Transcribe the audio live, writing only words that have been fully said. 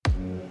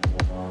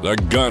The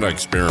Gun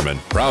Experiment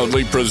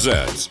proudly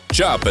presents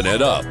Choppin'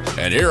 It Up.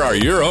 And here are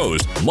your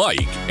hosts,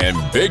 Mike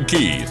and Big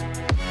Keith.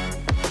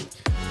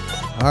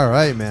 All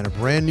right, man. A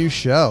brand new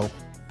show.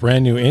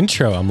 Brand new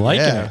intro. I'm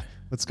liking it.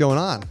 What's going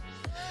on?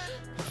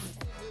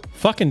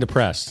 Fucking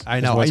depressed. I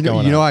know.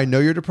 I know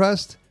you're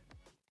depressed.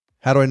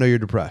 How do I know you're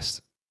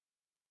depressed?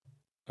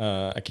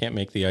 I can't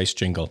make the ice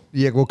jingle.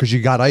 Yeah, well, because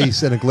you got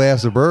ice and a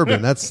glass of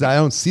bourbon. I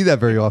don't see that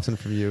very often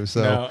from you.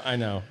 So no, I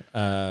know.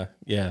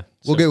 Yeah.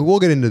 We'll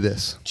get into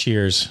this.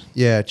 Cheers.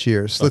 Yeah,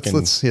 cheers. Fucking,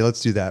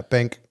 let's do that.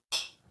 Bank.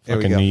 There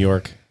we fucking go. New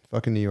York.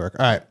 Fucking New York.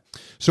 All right.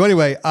 So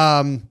anyway,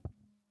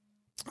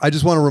 I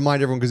just want to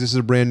remind everyone, because this is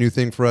a brand new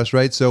thing for us,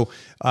 right? So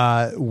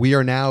we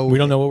are now. We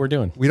don't know what we're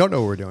doing. We don't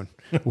know what we're doing.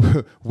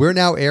 We're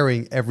now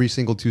airing every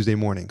single Tuesday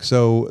morning.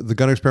 So the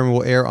Gun Experiment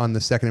will air on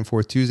the second and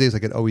fourth Tuesdays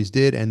like it always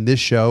did. And this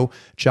show,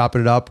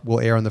 Choppin' It Up,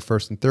 will air on the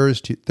first and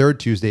third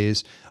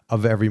Tuesdays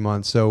of every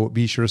month. So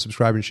be sure to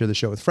subscribe and share the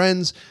show with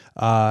friends.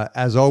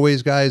 As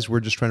always, guys, we're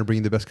just trying to bring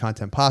you the best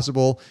content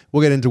possible.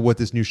 We'll get into what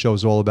this new show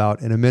is all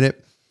about in a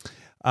minute.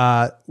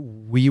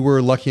 We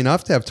were lucky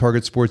enough to have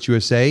Target Sports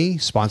USA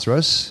sponsor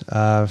us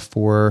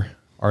for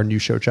our new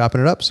show,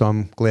 Choppin' It Up. So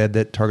I'm glad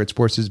that Target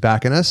Sports is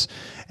backing us.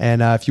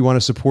 And if you want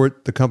to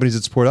support the companies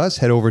that support us,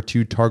 head over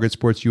to Target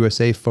Sports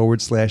USA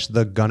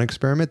 /The Gun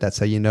Experiment. That's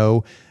how you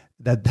know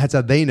that's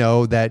how they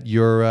know that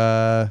you're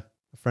a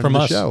friend from of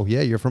the us. show.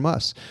 Yeah, you're from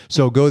us.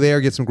 So go there,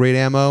 get some great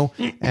ammo.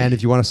 And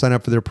if you want to sign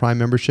up for their Prime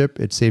membership,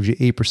 it saves you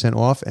 8%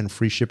 off and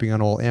free shipping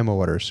on all ammo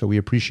orders. So we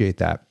appreciate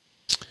that.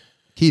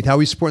 Keith, how are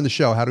we supporting the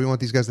show? How do we want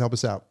these guys to help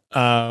us out?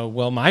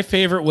 Well, my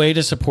favorite way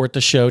to support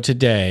the show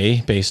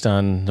today, based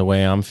on the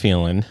way I'm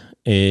feeling,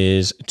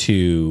 is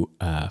to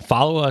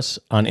follow us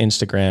on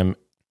Instagram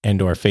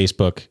and or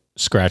Facebook.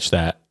 Scratch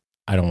that.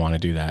 I don't want to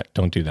do that.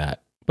 Don't do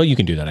that. But you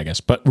can do that, I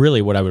guess. But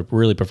really, what I would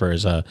really prefer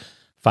is a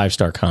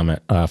 5-star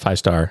comment,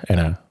 5-star and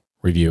a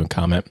review and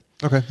comment.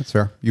 Okay, that's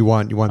fair. You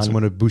want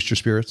someone to boost your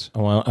spirits?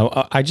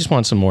 Well, I just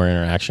want some more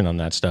interaction on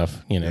that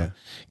stuff.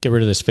 Get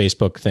rid of this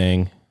Facebook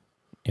thing,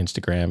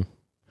 Instagram.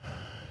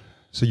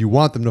 So you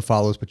want them to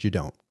follow us, but you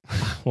don't.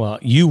 Well,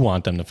 you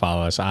want them to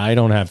follow us. I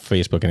don't have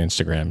Facebook and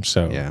Instagram,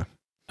 so yeah,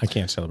 I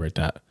can't celebrate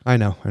that. I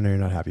know you're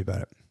not happy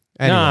about it.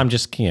 Anyway. No, I'm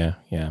just,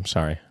 I'm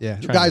sorry. Yeah,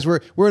 guys,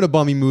 we're in a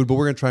bummy mood, but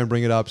we're going to try and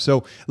bring it up.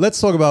 So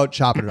let's talk about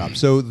Choppin' It Up.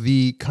 So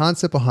the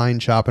concept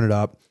behind Choppin' It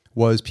Up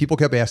was people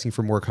kept asking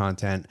for more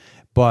content,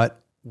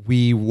 but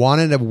we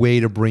wanted a way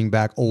to bring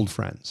back old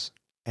friends.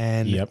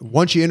 And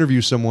once you interview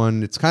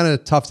someone, it's kind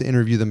of tough to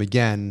interview them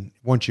again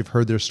once you've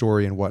heard their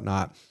story and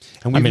whatnot.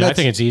 And I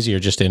think it's easier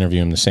just to interview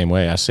them the same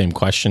way, ask same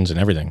questions and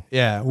everything.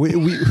 Yeah,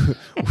 we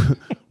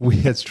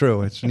that's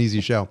true. It's an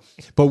easy show.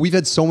 But we've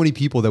had so many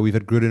people that we've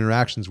had good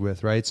interactions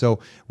with, right? So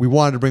we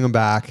wanted to bring them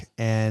back,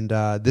 and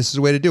this is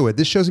a way to do it.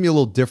 This show's going to be a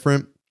little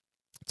different.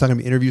 It's not going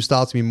to be interview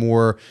style. It's going to be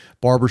more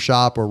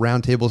barbershop or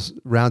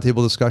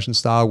roundtable discussion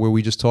style, where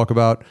we just talk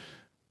about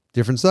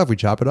different stuff. We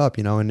chop it up,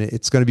 and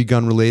it's going to be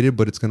gun related,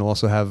 but it's going to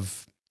also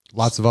have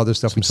lots of other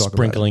stuff we talk about.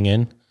 Sprinkling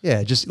in.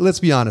 Yeah, just let's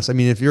be honest. I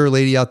mean, if you're a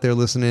lady out there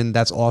listening,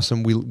 that's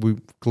awesome. We're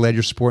glad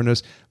you're supporting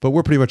us, but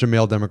we're pretty much a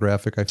male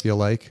demographic, I feel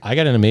like. I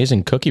got an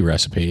amazing cookie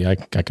recipe I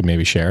could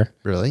maybe share.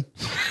 Really?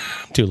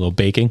 Do a little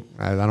baking.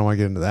 I don't want to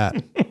get into that.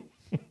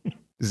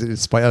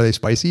 Are they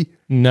spicy?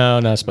 No,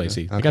 not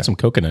spicy. Okay. I got some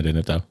coconut in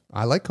it, though.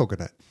 I like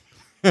coconut.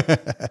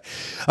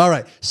 All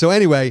right. So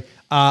anyway,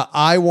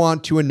 I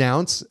want to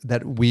announce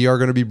that we are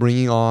going to be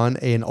bringing on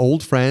an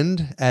old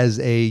friend as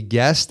a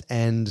guest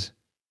and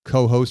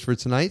co-host for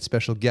tonight,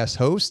 special guest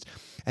host.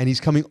 And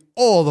he's coming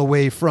all the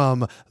way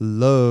from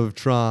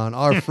Lovetron.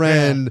 Our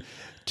friend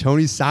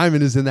Tony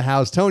Simon is in the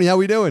house. Tony, how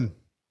we doing?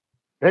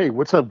 Hey,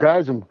 what's up,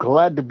 guys? I'm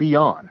glad to be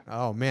on.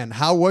 Oh, man.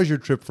 How was your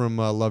trip from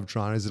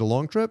Lovetron? Is it a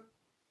long trip?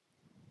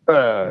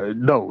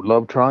 No,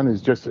 Lovetron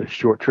is just a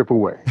short trip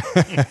away.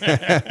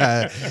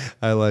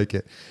 I like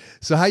it.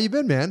 So how you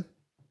been, man?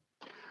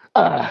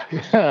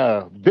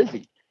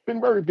 Busy. Been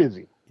very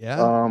busy.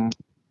 Yeah.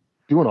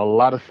 Doing a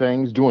lot of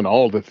things, doing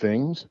all the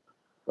things.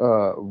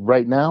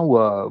 Right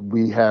now,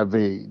 we have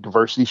a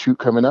diversity shoot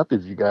coming up.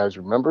 If you guys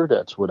remember,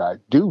 that's what I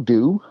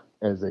do,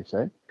 as they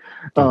say.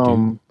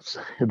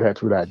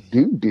 That's what I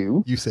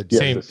do. You said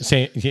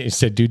same. You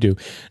said do.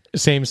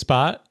 Same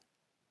spot.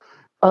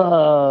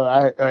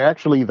 I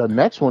actually, the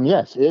next one,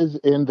 yes, is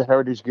in the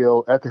Heritage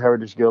Guild, at the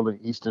Heritage Guild in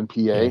Easton, PA.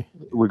 Okay.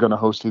 We're going to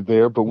host it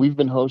there, but we've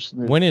been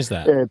hosting it. When is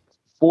that? At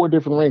 4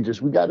 different ranges.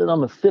 We got it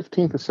on the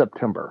 15th of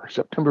September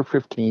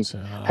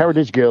 15th,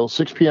 Heritage Guild,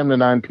 6 p.m. to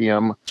 9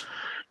 p.m.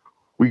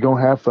 We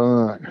going to have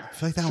fun. I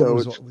feel like that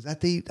was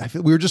that date.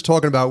 We were just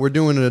talking about, we're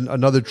doing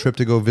another trip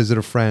to go visit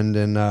a friend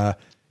in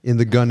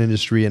the gun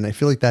industry, and I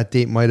feel like that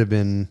date might have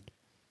been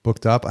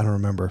booked up. I don't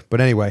remember.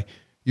 But anyway,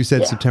 you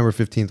said September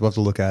 15th. We'll have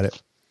to look at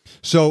it.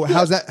 So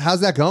how's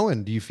that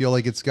going? Do you feel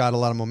like it's got a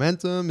lot of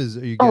momentum? Are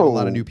you getting a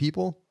lot of new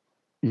people?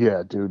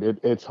 Yeah, dude,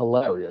 it's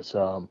hilarious.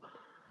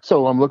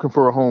 So I'm looking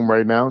for a home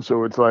right now.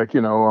 So it's like,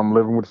 I'm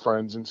living with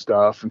friends and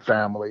stuff and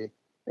family.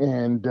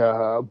 And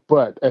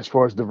but as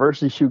far as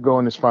diversity shoot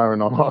going, it's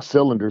firing on all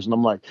cylinders. And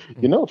I'm like,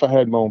 if I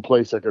had my own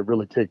place, I could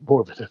really take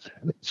more of an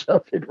advantage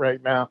of it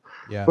right now.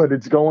 Yeah. But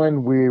it's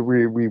going. We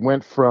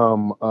went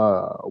from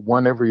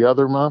one every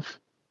other month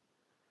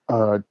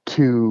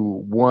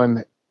to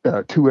one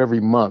two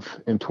every month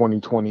in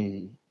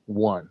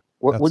 2021.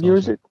 What That's year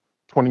is awesome. it?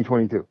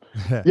 2022.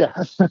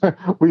 Yeah,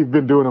 we've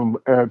been doing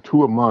them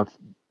two a month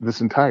this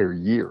entire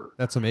year.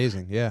 That's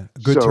amazing. Yeah.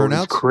 Good So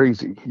turnouts. it's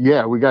crazy.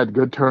 Yeah, we got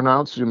good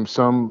turnouts, and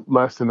some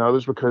less than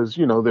others because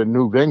they're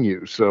new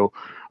venues. So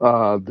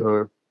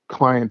the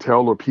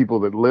clientele or people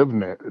that live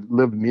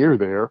near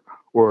there,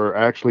 or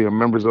actually are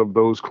members of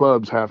those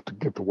clubs, have to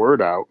get the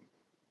word out,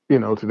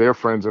 to their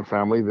friends and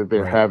family that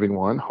they're Right. having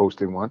one,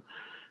 hosting one.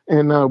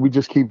 And we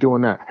just keep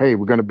doing that. Hey,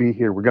 we're going to be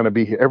here. We're going to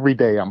be here every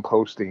day. I'm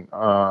posting,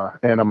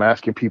 and I'm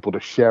asking people to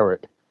share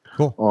it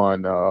Cool.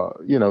 on,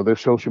 their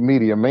social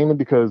media, mainly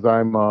because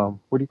I'm,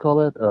 what do you call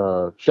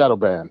that? Shadow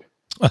banned.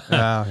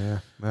 Yeah.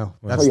 Well,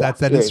 that's yeah,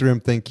 that yeah.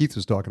 Instagram thing Keith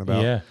was talking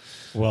about. Yeah.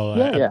 Well,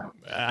 Yeah.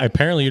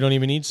 apparently you don't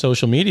even need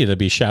social media to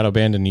be shadow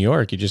banned in New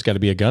York. You just got to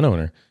be a gun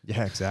owner.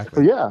 Yeah,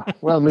 exactly. Yeah.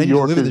 Well, New Then you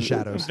York live in the is-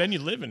 shadows. Then you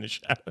live in the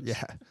shadows.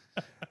 Yeah.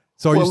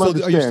 So are Well, you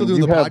still understand,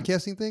 doing you the have-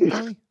 podcasting thing,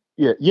 Tony?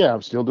 Yeah,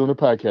 I'm still doing the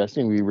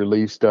podcasting. We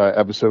released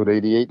episode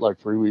 88 like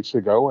 3 weeks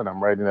ago, and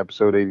I'm writing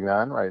episode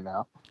 89 right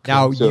now.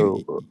 Now So,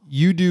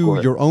 you go do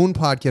ahead. your own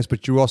podcast,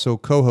 but you also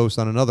co-host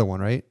on another one,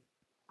 right?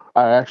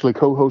 I actually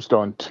co-host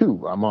on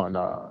two. I'm on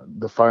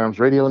the Firearms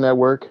Radio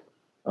Network,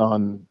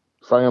 on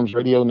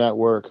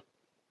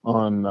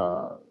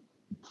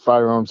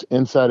Firearms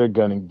Insider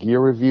Gun and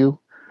Gear Review,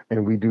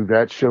 and we do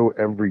that show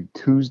every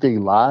Tuesday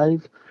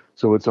live.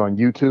 So it's on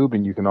YouTube,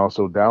 and you can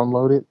also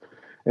download it.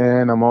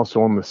 And I'm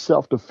also on the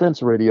Self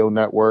Defense Radio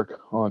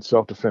Network on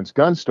Self Defense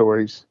Gun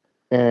Stories,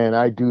 and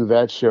I do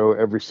that show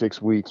every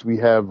 6 weeks. We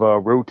have a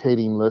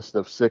rotating list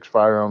of 6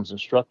 firearms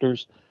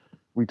instructors.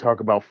 We talk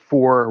about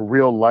 4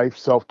 real life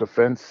self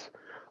defense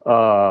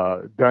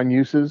gun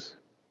uses,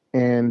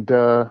 and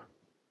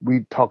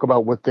we talk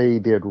about what they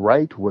did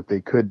right, what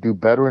they could do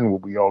better, and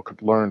what we all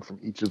could learn from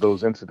each of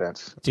those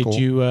incidents. Did cool.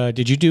 you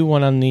do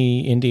one on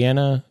the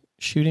Indiana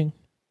shooting?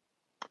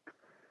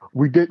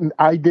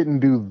 I didn't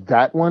do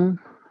that one.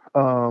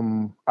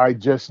 I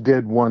just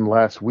did one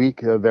last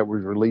week that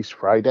was released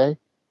Friday.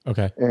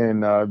 Okay.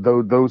 And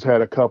those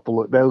had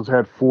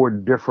 4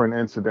 different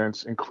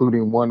incidents,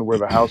 including one where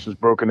the house was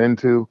broken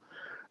into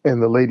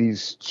and the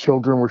lady's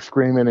children were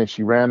screaming, and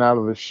she ran out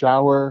of the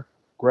shower,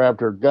 grabbed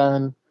her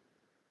gun,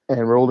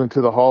 and rolled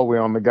into the hallway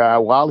on the guy.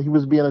 While he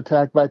was being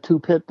attacked by 2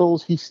 pit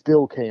bulls, he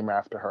still came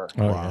after her.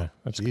 Oh, Wow. yeah.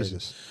 That's crazy.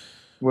 Jesus.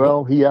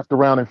 Well, he effed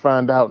around and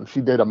found out, and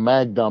she did a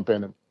mag dump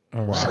in him.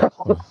 All right.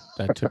 Well,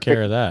 that took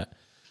care of that.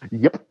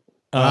 Yep.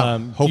 Wow.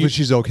 Hopefully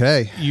she's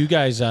okay. You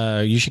guys,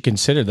 you should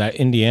consider that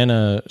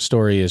Indiana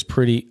story is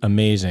pretty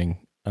amazing.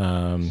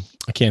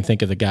 I can't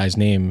think of the guy's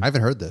name. I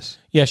haven't heard this.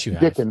 Yes, you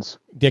have.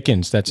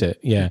 Dickens, that's it.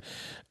 Yeah.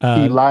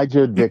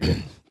 Elijah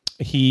Dickens.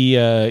 He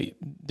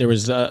there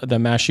was the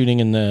mass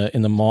shooting in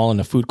the mall in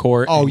the food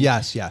court. Oh, and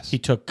yes. He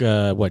took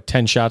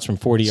 10 shots from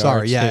 40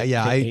 Sorry, yards.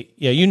 yeah.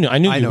 You knew. I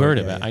knew you heard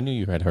yeah, about it. yeah. I knew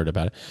you had heard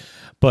about it.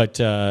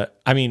 But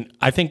I mean,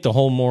 I think the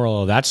whole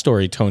moral of that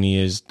story, Tony,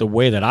 is the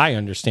way that I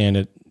understand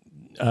it.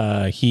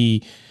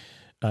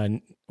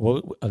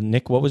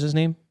 Nick, what was his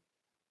name?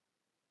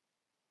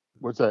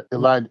 What's that?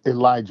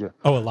 Elijah.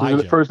 Oh, Elijah.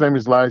 His first name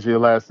is Elijah. Your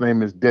last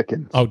name is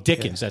Dickens. Oh,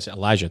 Dickens. That's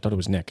Elijah. I thought it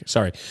was Nick.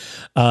 Sorry.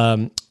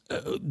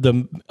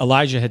 The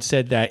Elijah had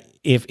said that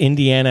if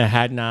Indiana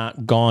had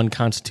not gone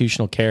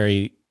constitutional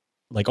carry,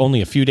 like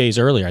only a few days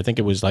earlier, I think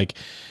it was like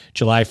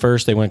July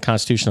 1st, they went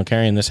constitutional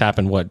carry, and this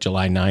happened,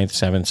 July 9th,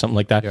 7th, something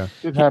like that. Yeah.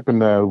 It happened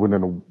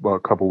within a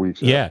couple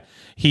weeks. Yeah.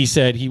 He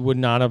said he would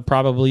not have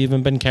probably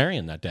even been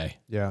carrying that day.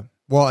 Yeah.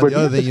 Well, But the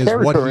other he thing had is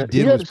the what he character.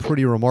 did He had was the-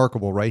 pretty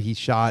remarkable, right? He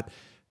shot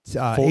 8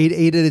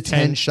 out of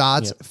 10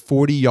 shots,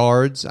 40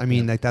 yards. I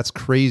mean, like that's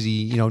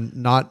crazy.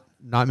 Not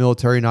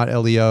military, not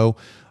LEO.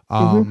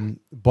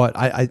 But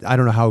I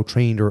don't know how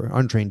trained or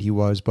untrained he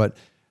was, but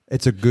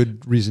it's a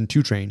good reason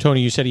to train.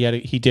 Tony, you said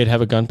he did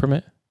have a gun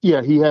permit?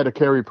 Yeah, he had a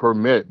carry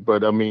permit,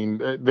 but I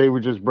mean, they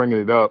were just bringing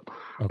it up,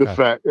 the Okay.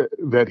 fact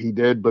that he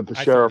did, but the I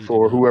thought sheriff he did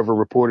or not. whoever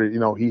reported,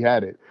 he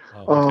had it.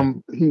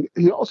 Oh, okay.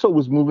 He also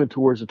was moving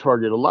towards a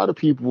target. A lot of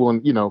people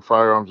and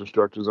firearms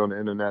instructors on the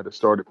internet have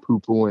started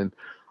poo-pooing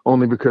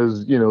only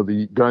because,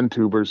 the gun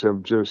tubers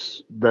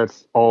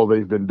that's all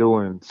they've been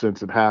doing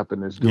since it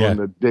happened is doing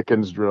the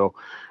Dickens drill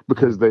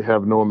because they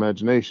have no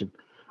imagination.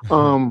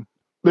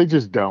 They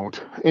just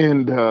don't.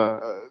 And,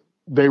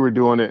 they were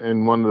doing it,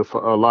 and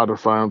a lot of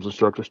firearms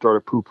instructors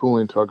started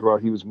poo-pooing, talking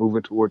about he was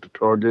moving toward the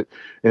target,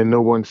 and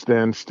no one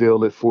stands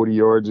still at 40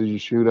 yards as you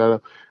shoot at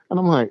him. And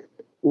I'm like,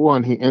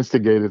 one, he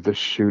instigated the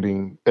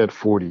shooting at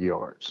 40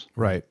 yards.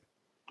 Right.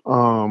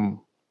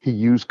 He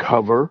used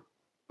cover.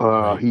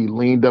 Right. He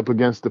leaned up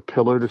against the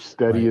pillar to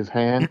steady Right. his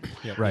hand.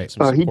 Yep, Right.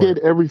 some He support. did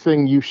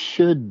everything you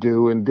should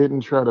do and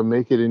didn't try to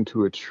make it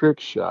into a trick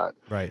shot.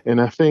 Right. And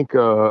I think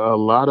a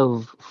lot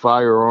of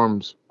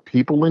firearms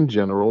people in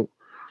general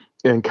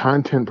and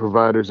content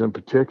providers in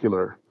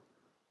particular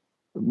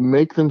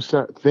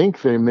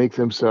think they make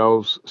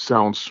themselves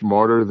sound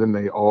smarter than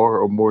they are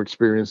or more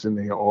experienced than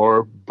they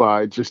are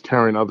by just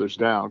tearing others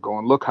down,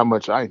 going, look how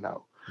much I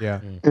know.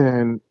 Yeah.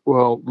 And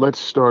well, let's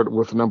start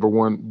with number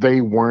one.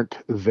 They weren't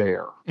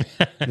there.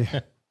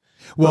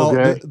 Well,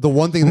 Okay. the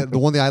one thing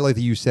I like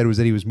that you said was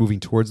that he was moving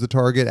towards the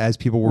target as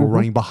people were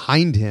running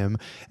behind him.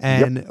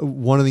 And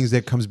one of the things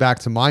that comes back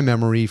to my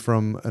memory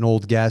from an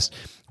old guest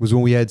was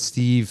when we had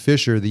Steve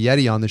Fisher, the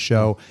Yeti, on the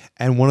show.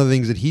 And one of the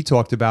things that he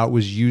talked about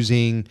was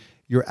using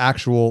your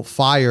actual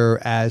fire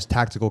as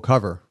tactical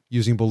cover,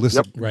 using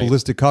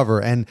ballistic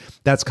cover. And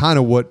that's kind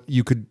of what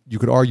you could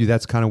argue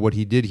that's kind of what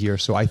he did here.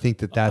 So I think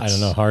that's, I don't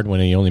know, hard when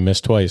he only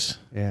missed twice.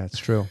 Yeah, it's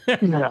true.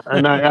 Yeah,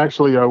 and I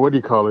actually, what do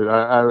you call it?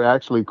 I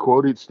actually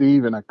quoted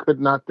Steve, and I could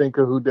not think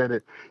of who did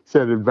it.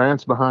 Said,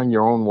 "Advance behind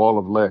your own wall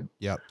of lead."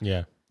 Yep.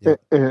 Yeah.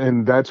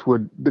 And that's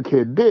what the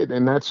kid did,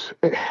 and that's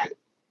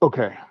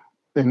okay.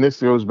 And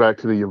this goes back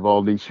to the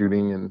Uvalde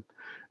shooting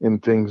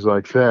and things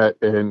like that.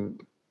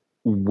 And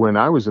when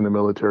I was in the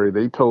military,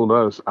 they told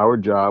us our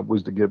job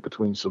was to get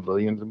between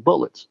civilians and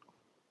bullets.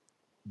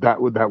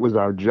 That was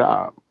our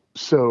job.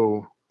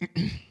 So,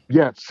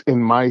 yes,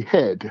 in my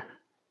head,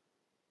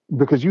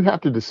 because you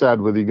have to decide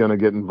whether you're going to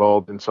get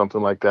involved in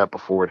something like that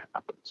before it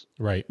happens.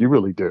 Right. You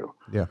really do.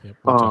 Yeah. Yep,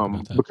 we'll talk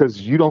about that.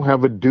 Because you don't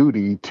have a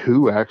duty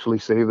to actually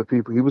save the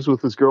people. He was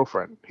with his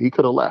girlfriend. He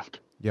could have left.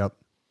 Yep.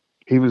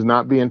 He was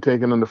not being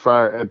taken under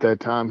fire at that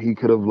time. He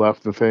could have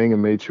left the thing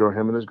and made sure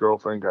him and his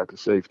girlfriend got to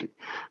safety.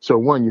 So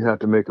one, you have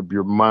to make up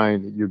your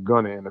mind that you're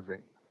going to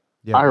intervene.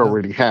 Yeah, I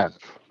already have.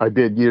 I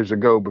did years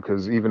ago,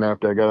 because even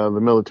after I got out of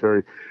the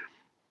military,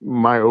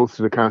 my oath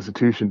to the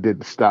Constitution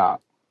didn't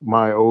stop.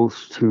 My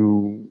oath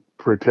to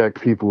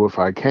protect people if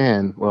I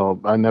can,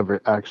 well, I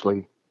never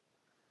actually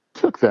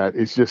took that.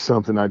 It's just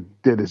something I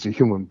did as a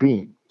human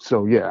being.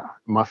 So yeah,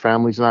 my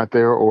family's not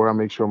there, or I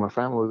make sure my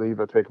family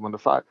leave. I take them under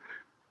fire.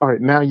 All right,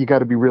 now you got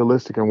to be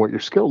realistic on what your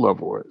skill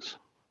level is.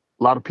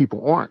 A lot of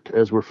people aren't,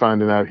 as we're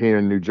finding out here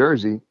in New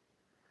Jersey,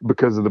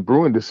 because of the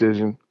Bruin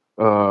decision.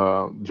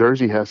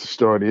 Jersey has to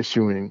start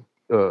issuing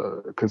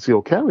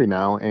concealed carry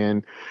now,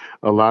 and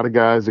a lot of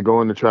guys are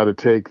going to try to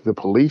take the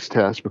police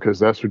test because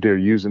that's what they're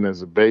using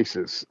as a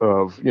basis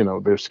of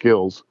their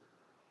skills.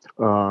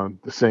 The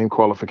same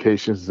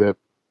qualifications that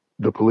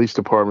the police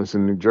departments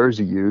in New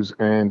Jersey use,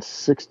 and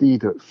 50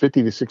 to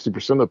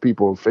 60% of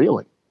people are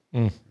failing.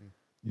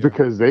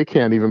 Because they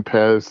can't even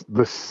pass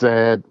the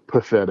sad,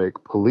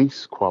 pathetic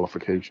police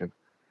qualification.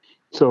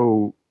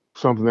 So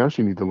something else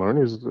you need to learn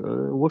is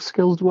what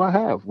skills do I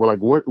have? Well, like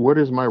what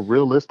is my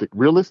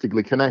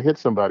realistically, can I hit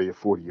somebody at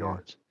 40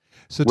 yards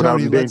So without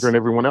Tony, endangering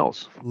everyone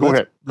else? Go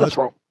ahead.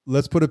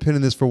 Let's put a pin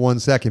in this for 1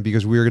 second,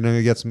 because we're going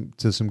to get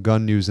to some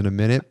gun news in a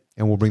minute,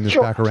 and we'll bring this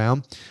back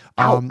around.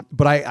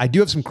 But I do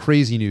have some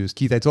crazy news.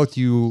 Keith, I talked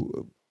to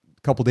you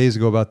a couple days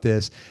ago about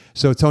this.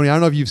 So Tony, I don't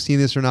know if you've seen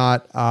this or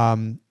not.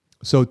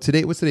 So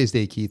today, what's today's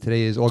date, Keith?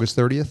 Today is August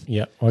 30th.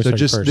 Yeah. So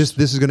just this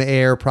is going to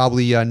air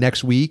probably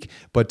next week,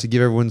 but to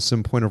give everyone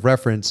some point of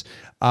reference.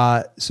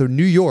 So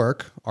New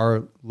York,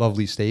 our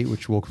lovely state,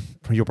 which you'll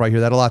probably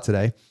hear that a lot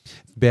today.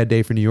 Bad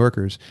day for New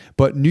Yorkers.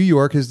 But New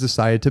York has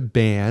decided to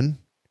ban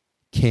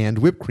canned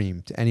whipped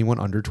cream to anyone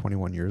under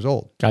 21 years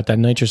old. Got that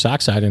nitrous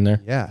oxide in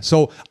there. Yeah.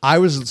 So I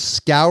was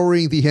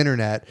scouring the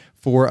internet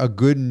for a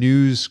good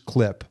news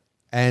clip,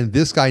 and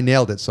this guy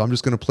nailed it. So I'm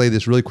just going to play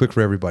this really quick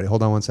for everybody.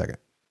 Hold on 1 second.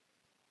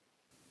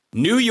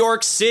 New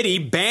York City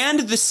banned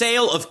the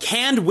sale of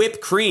canned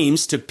whipped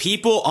creams to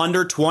people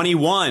under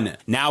 21.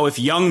 Now, if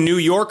young New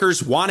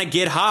Yorkers want to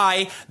get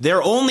high,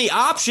 their only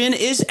option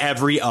is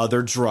every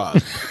other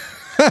drug.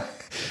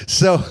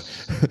 So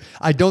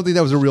I don't think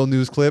that was a real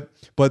news clip,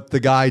 but the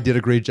guy did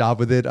a great job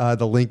with it.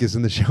 The link is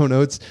in the show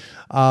notes.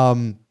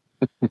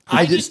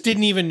 I just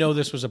didn't even know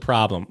this was a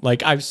problem.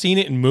 Like, I've seen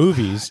it in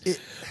movies,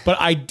 but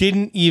I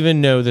didn't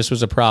even know this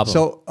was a problem.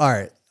 So, all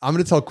right, I'm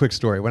going to tell a quick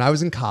story. When I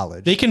was in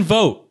college, they can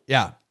vote.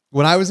 Yeah.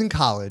 When I was in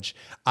college,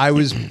 I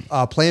was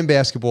playing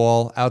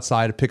basketball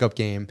outside a pickup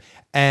game,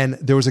 and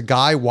there was a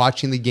guy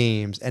watching the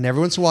games, and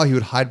every once in a while he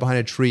would hide behind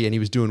a tree and he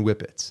was doing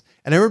whippets.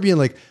 And I remember being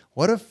like,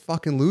 what a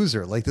fucking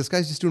loser. Like, this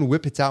guy's just doing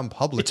whippets out in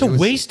public. It's a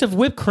waste of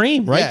whipped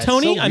cream, right, Yeah,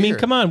 Tony? so I mean,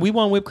 weird. come on. We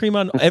want whipped cream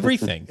on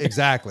everything.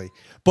 Exactly.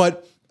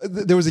 But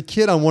there was a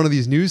kid on one of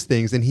these news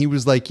things, and he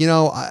was like,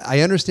 I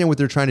understand what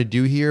they're trying to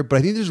do here, but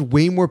I think there's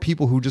way more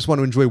people who just want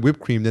to enjoy whipped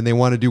cream than they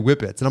want to do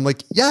whippets. And I'm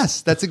like,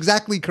 yes, that's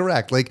exactly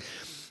correct. Like,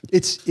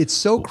 it's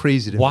so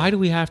crazy to me. Why do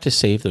we have to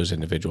save those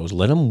individuals?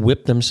 Let them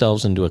whip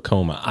themselves into a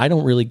coma. I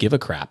don't really give a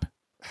crap.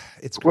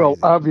 It's crazy.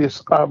 Well,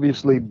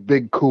 obviously,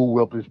 Big Cool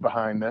Whip is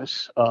behind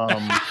this.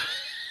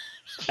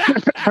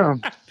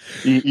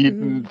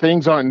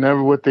 Things aren't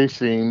never what they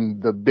seem.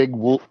 The big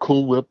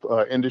Cool Whip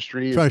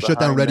industry Trying is to shut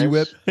down behind Ready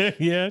this. Whip.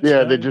 Yeah,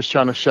 They're just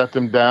trying to shut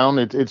them down.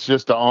 It's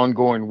just an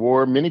ongoing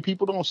war. Many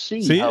people don't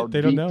see how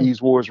They don't deep know.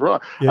 these wars run.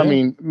 Yeah. I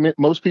mean,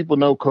 most people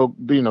know Coke,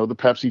 the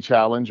Pepsi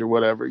challenge or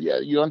whatever. Yeah,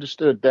 you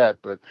understood that,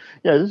 but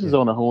yeah, this is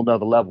on a whole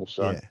nother level,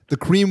 son. Yeah. The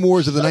cream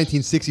wars of the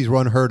 1960s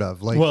were unheard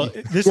of. Like, Well,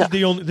 this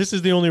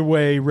is the only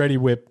way Ready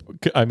Whip.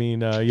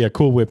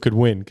 Cool Whip could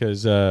win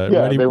because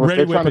Ready they're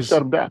Whip trying to is shut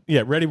them down.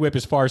 yeah, Ready Whip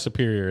is far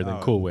superior than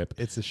Cool Whip.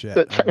 it's a shit.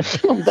 They're trying to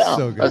shut them down.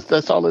 So good.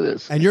 That's all it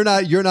is. And you're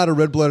not a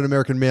red-blooded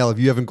American male if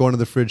you haven't gone to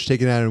the fridge,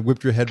 taken it out, and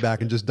whipped your head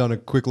back and just done a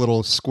quick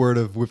little squirt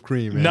of whipped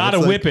cream. Man. Not It's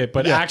a like- whip it,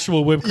 but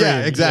actual whipped cream.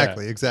 Yeah,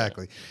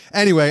 exactly.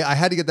 Anyway, I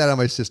had to get that out of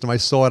my system. I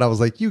saw it. I was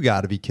like, you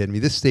got to be kidding me.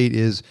 This state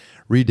is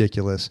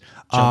ridiculous.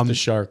 Jump the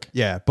shark.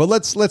 Yeah, but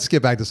let's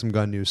get back to some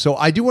gun news. So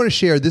I do want to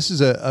share. This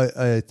is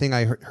a thing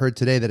I heard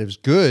today that is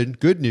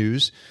good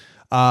news.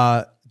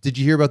 Did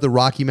you hear about the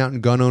Rocky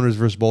Mountain gun owners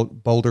versus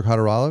Boulder,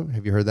 Colorado?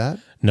 Have you heard that?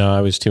 No,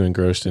 I was too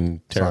engrossed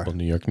in terrible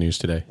New York news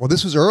today. Well,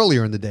 this was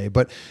earlier in the day,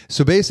 but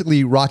so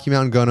basically, Rocky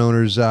Mountain gun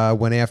owners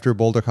went after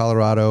Boulder,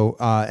 Colorado,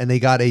 and they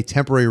got a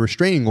temporary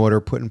restraining order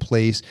put in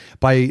place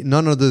by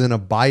none other than a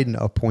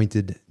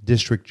Biden-appointed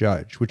district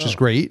judge, which is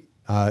great.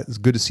 It's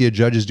good to see a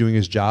judge is doing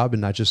his job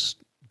and not just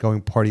going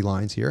party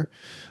lines here.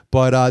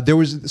 But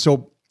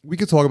we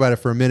could talk about it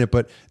for a minute,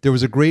 but there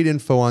was a great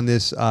info on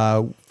this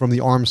from the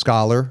Armed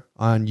Scholar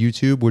on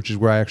YouTube, which is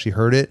where I actually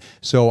heard it.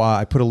 So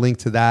I put a link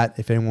to that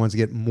if anyone wants to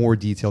get more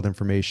detailed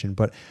information.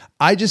 But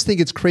I just think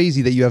it's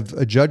crazy that you have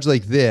a judge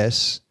like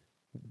this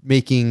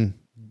making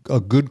a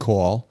good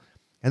call.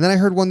 And then I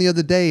heard one the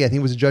other day, I think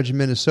it was a judge in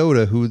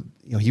Minnesota who,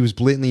 he was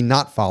blatantly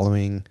not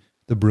following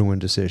the Bruin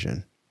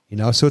decision.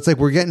 So it's like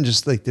we're getting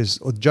just like this,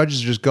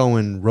 judges are just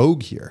going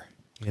rogue here,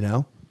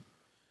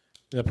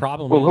 The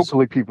problem Well, is...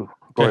 hopefully people...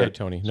 Go ahead,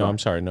 Tony. No, I'm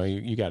sorry. No,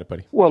 you got it,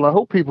 buddy. Well, I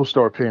hope people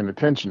start paying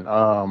attention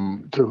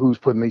to who's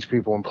putting these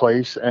people in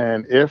place.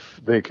 And if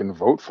they can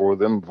vote for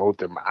them, vote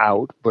them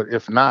out. But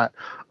if not,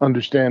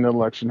 understand the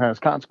election has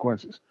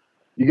consequences.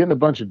 You're getting a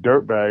bunch of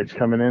dirtbags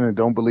coming in and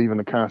don't believe in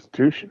the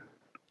Constitution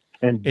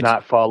and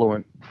not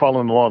following the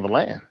law of the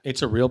land.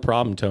 It's a real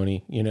problem,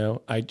 Tony.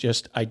 I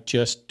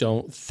just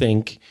don't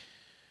think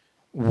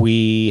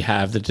we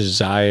have the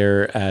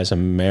desire as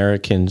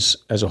Americans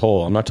as a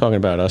whole. I'm not talking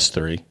about us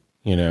three.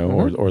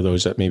 Or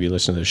those that maybe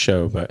listen to the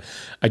show, but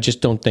I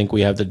just don't think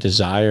we have the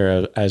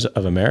desire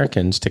of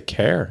Americans to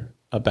care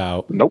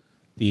about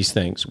these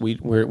things.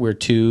 We're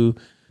too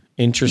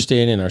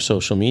interested in our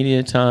social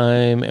media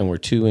time, and we're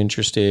too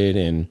interested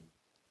in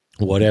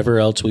whatever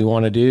else we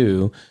want to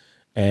do,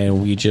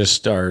 and we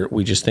just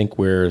think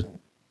we're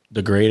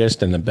the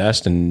greatest and the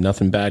best, and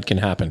nothing bad can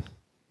happen.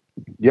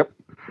 Yep.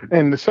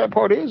 And the sad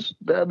part is,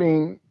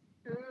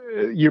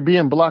 you're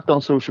being blocked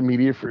on social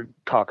media for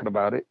talking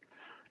about it.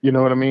 You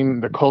know what I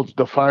mean?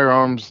 The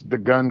firearms, the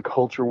gun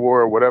culture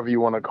war, or whatever you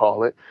want to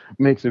call it,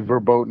 makes it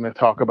verboten to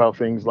talk about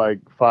things like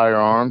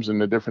firearms and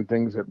the different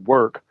things at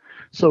work.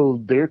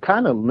 So they're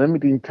kind of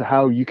limiting to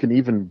how you can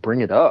even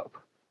bring it up.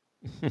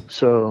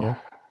 So,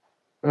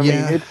 I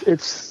mean, it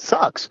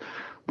sucks.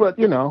 But,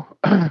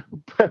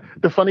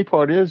 the funny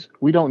part is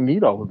we don't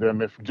need all of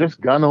them. If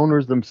just gun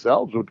owners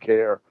themselves would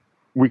care,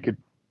 we could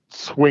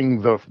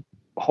swing the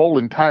whole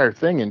entire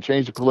thing and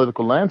change the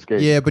political landscape.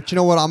 Yeah, but you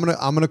know what? I'm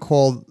gonna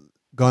call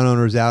gun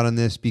owners out on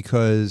this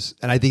because,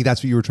 and I think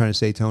that's what you were trying to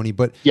say, Tony,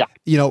 but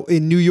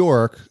in New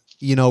York,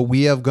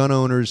 we have gun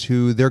owners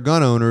who they're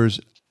gun owners.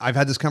 I've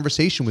had this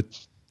conversation with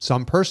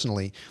some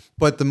personally,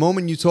 but the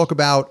moment you talk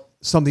about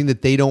something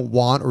that they don't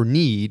want or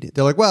need,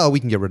 they're like, well, we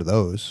can get rid of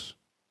those.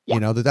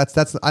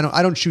 That's I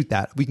don't shoot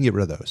that. We can get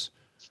rid of those.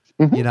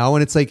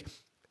 And it's like,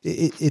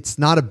 it's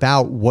not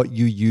about what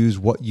you use,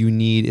 what you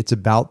need. It's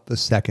about the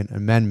Second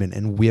Amendment.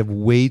 And we have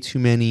way too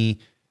many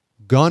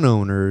gun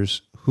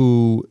owners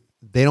who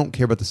they don't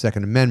care about the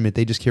Second Amendment.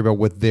 They just care about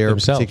what their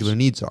particular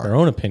needs are. Their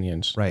own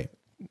opinions. Right.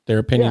 Their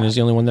opinion is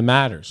the only one that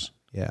matters.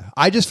 Yeah.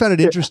 I just found it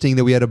interesting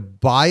that we had a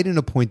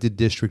Biden-appointed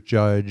district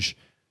judge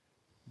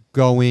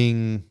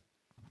going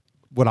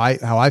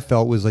how I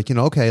felt was like,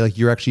 okay, like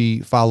you're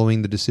actually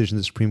following the decision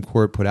the Supreme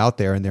Court put out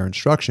there and their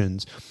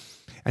instructions.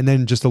 And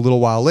then just a little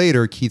while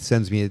later, Keith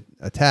sends me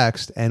a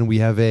text and we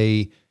have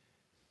a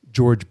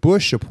George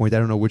Bush appointee. I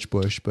don't know which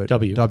Bush, but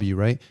W,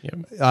 right?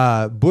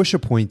 Yeah. Bush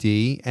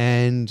appointee,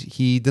 and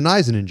he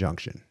denies an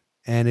injunction.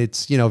 And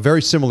it's,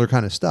 very similar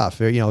kind of stuff.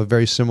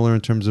 Very similar in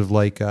terms of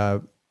like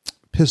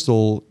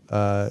pistol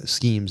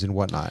schemes and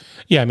whatnot.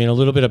 Yeah, I mean, a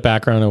little bit of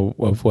background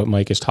of what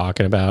Mike is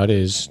talking about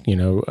is,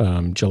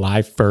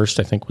 July 1st,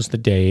 I think was the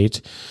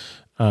date.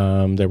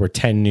 There were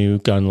 10 new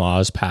gun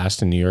laws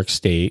passed in New York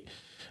State.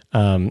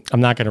 I'm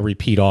not going to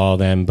repeat all of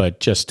them, but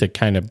just to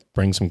kind of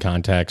bring some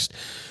context,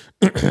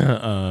 you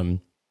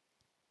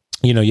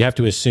have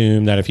to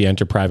assume that if you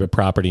enter private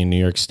property in New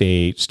York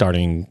State,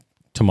 starting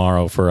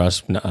tomorrow for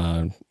us,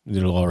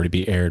 it'll already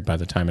be aired by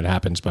the time it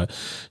happens. But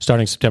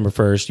starting September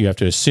 1st, you have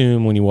to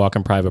assume when you walk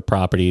on private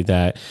property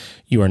that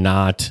you are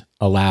not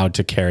allowed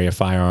to carry a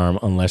firearm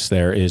unless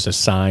there is a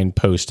sign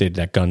posted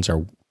that guns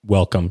are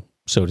welcome,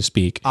 so to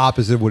speak.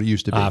 Opposite of what it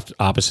used to be.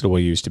 Opposite of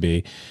what it used to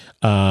be.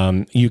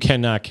 You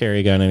cannot carry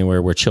a gun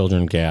anywhere where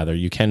children gather.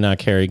 You cannot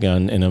carry a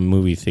gun in a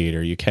movie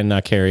theater. You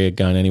cannot carry a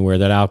gun anywhere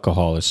that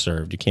alcohol is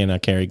served. You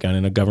cannot carry a gun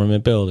in a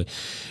government building.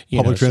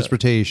 Public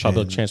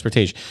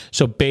transportation.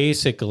 So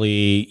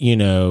basically,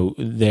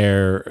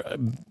 they're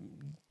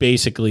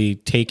basically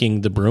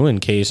taking the Bruin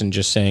case and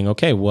just saying,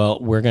 okay, well,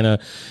 we're going to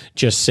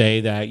just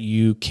say that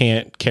you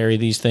can't carry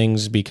these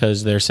things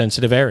because they're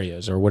sensitive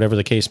areas or whatever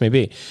the case may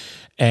be.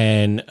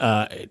 And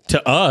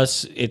to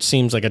us, it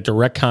seems like a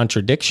direct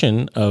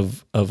contradiction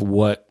of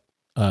what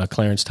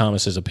Clarence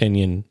Thomas's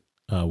opinion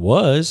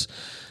was,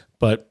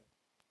 but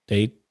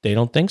they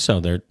don't think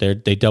so.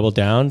 They doubled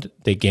down,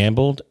 they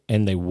gambled,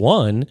 and they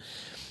won.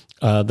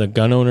 The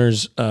gun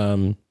owners,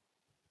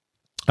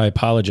 I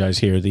apologize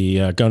here.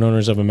 The Gun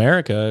Owners of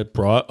America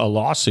brought a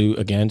lawsuit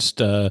against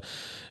New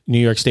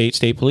York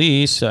State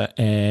Police,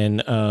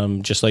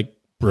 and just like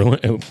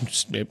Bruin,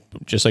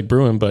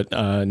 but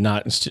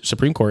not in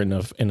Supreme Court in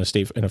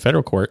a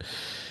federal court,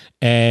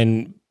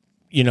 and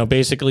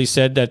basically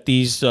said that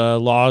these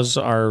laws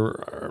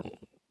are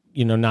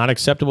not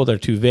acceptable. They're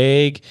too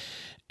vague,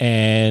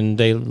 and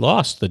they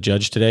lost. The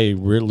judge today,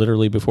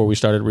 literally before we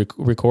started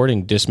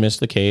recording,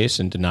 dismissed the case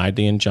and denied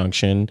the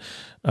injunction.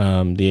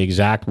 The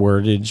exact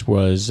wordage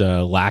was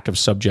lack of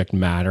subject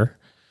matter.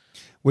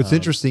 What's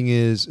interesting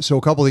is, so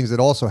a couple of things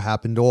that also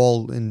happened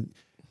all in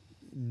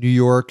New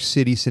York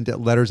City sent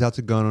letters out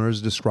to gun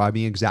owners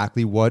describing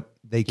exactly what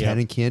they can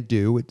and can't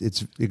do.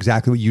 It's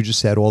exactly what you just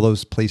said, all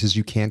those places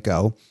you can't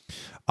go.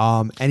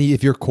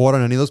 If you're caught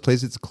on any of those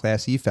places, it's a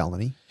Class E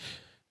felony.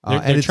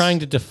 They're trying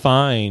to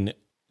define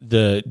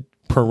the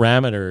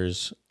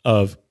parameters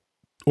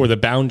or the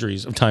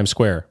boundaries of Times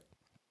Square.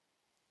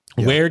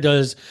 Yeah. Where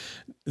does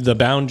the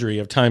boundary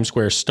of Times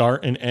Square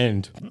start and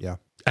end? Yeah.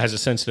 As a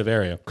sensitive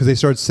area, because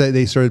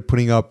they started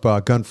putting up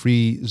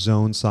gun-free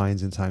zone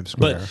signs in Times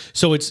Square.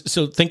 But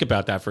so think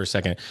about that for a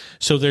second.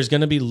 So there's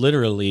going to be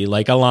literally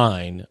like a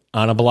line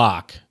on a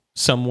block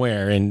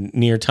somewhere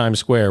near Times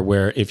Square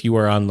where if you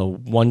are on the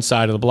one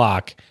side of the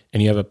block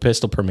and you have a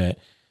pistol permit,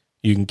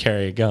 you can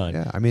carry a gun.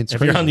 Yeah, I mean, it's if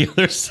crazy. You're on the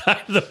other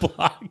side of the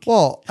block.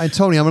 Well, and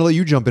Tony, I'm going to let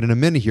you jump in a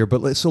minute here,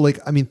 but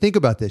think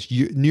about this.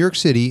 New York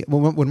City.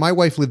 When my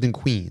wife lived in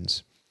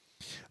Queens,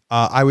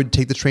 I would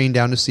take the train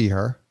down to see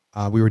her.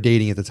 We were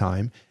dating at the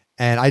time,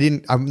 and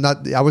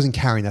I wasn't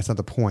carrying. That's not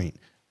the point.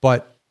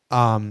 But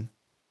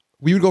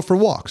we would go for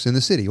walks in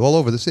the city, all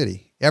over the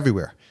city,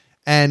 everywhere.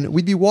 And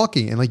we'd be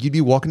walking, and you'd be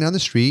walking down the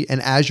street,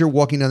 and as you're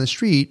walking down the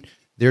street,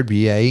 there'd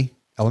be a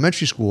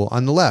elementary school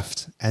on the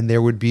left, and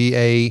there would be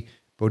a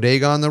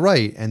bodega on the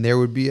right, and there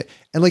would be,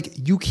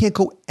 you can't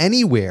go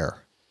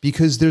anywhere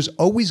because there's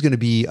always going to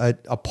be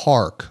a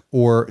park,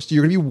 or so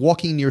you're going to be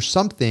walking near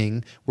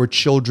something where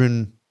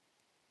children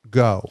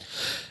go.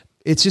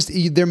 It's just,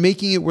 they're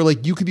making it where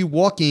you could be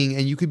walking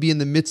and you could be in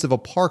the midst of a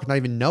park and not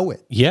even know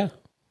it. Yeah.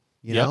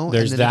 You know?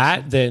 There's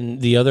that. Then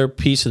the other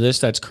piece of this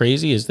that's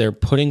crazy is they're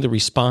putting the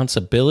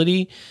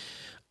responsibility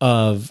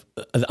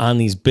on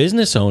these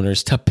business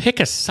owners to pick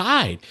a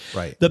side.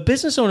 Right. The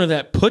business owner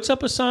that puts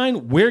up a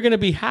sign, we're going to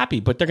be happy,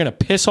 but they're going to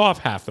piss off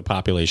half the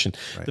population.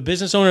 Right. The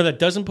business owner that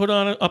doesn't put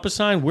up a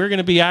sign, we're going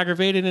to be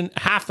aggravated, and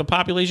half the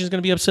population is going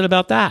to be upset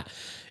about that.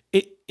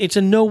 It's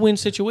a no-win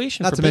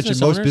situation. Not to mention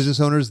most business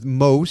owners,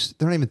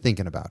 they're not even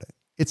thinking about it.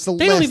 It's the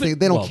last thing.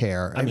 They don't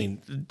care. I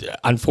mean,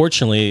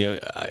 unfortunately,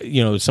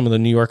 some of the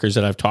New Yorkers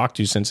that I've talked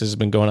to since this has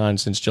been going on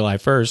since July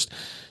 1st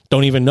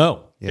don't even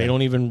know. Yeah. They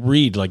don't even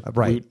read.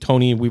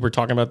 Tony, we were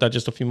talking about that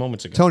just a few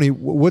moments ago. Tony,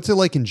 what's it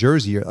like in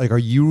Jersey? Are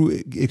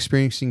you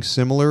experiencing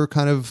similar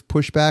kind of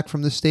pushback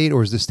from the state,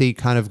 or is the state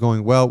kind of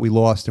going, well, we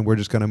lost and we're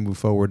just going to move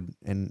forward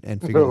and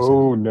figure this out?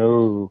 Oh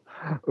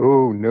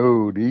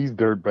no, these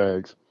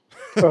dirtbags.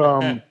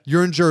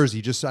 You're in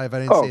Jersey, just if I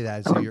didn't say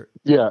that.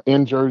 So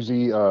in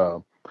Jersey,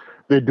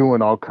 they're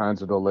doing all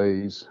kinds of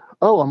delays.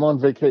 Oh, I'm on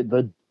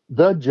vacation.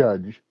 The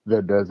judge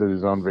that does it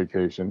is on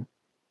vacation.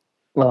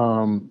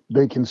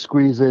 They can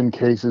squeeze in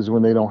cases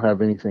when they don't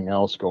have anything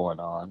else going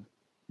on.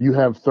 You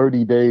have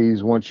 30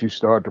 days once you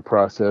start the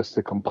process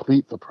to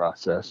complete the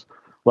process,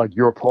 like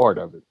you're part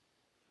of it.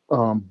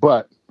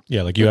 But you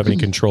have any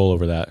control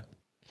over that.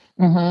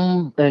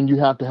 Mm-hmm. And you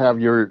have to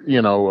have your,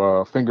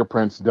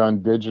 fingerprints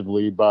done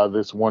digitally by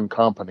this one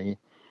company,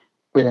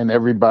 and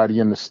everybody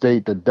in the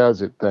state that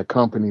does it, that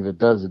company that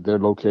does it, their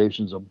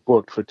locations are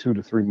booked for 2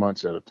 to 3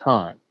 months at a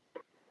time.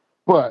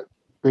 But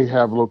they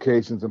have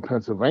locations in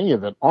Pennsylvania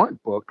that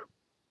aren't booked,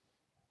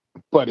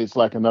 but it's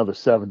like another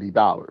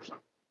 $70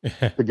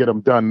 to get them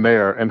done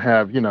there and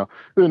have,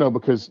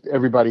 because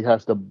everybody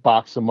has to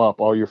box them up,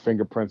 all your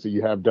fingerprints that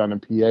you have done in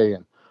PA,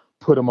 and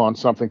put them on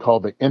something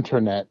called the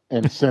internet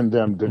and send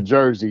them to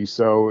Jersey.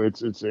 So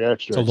it's an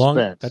extra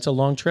expense. That's a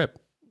long trip.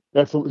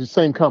 That's the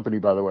same company,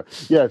 by the way.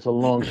 Yeah, it's a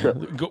long trip.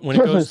 When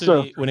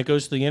it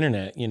goes to the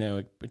internet,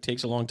 it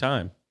takes a long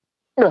time.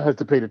 Yeah, has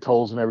to pay the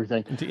tolls and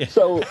everything.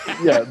 So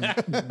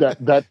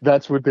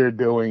that's what they're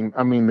doing.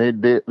 I mean,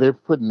 they're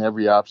putting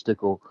every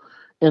obstacle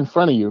in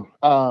front of you.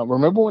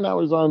 Remember when I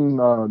was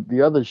on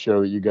the other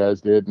show that you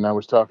guys did, and I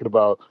was talking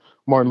about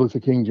Martin Luther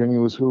King Jr.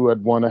 was who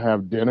I'd want to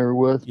have dinner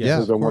with Yes.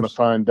 because Yeah, I of want to course.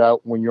 find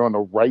out when you're on the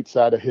right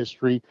side of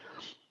history,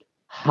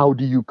 how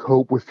do you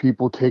cope with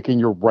people taking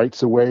your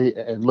rights away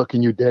and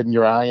looking you dead in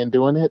your eye and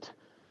doing it?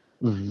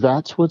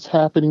 That's what's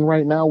happening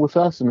right now with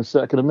us in the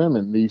Second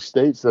Amendment. These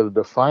states that are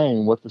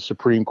defying what the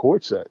Supreme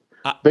Court said.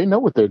 I, They know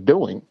what they're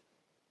doing.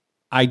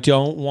 I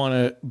don't want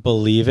to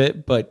believe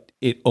it, but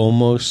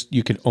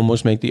you could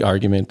almost make the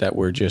argument that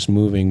we're just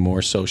moving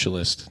more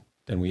socialist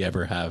than we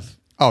ever have.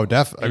 Oh,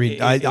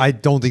 definitely. I mean, I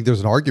don't think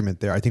there's an argument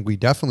there. I think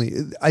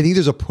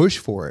there's a push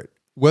for it,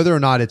 whether or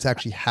not it's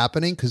actually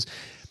happening. Because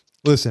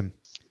listen,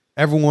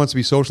 everyone wants to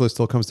be socialist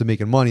till it comes to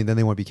making money, and then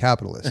they want to be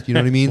capitalist. You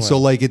know what I mean? Well. So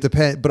like it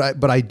depends.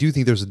 But I do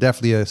think there's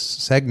definitely a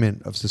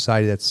segment of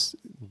society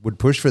would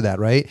push for that,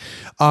 right?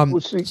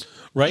 Well, see,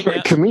 Right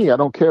now, to me, I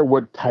don't care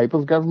what type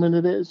of government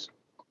it is.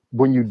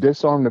 When you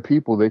disarm the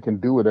people, they can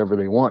do whatever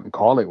they want and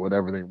call it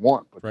whatever they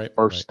want. But Right, the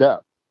first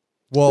step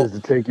Well, is to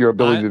take your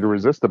ability to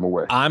resist them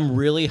away. I'm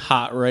really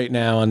hot right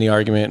now on the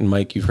argument, and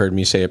Mike, you've heard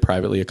me say it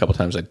privately a couple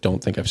times. I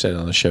don't think I've said it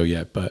on the show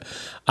yet, but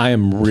I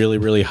am really,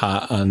 really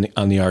hot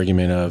on the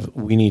argument of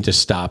we need to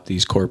stop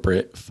these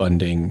corporate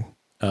funding,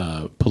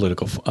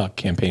 political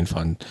campaign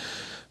fund.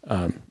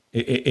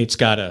 It's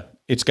gotta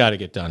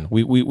get done.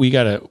 We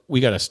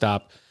gotta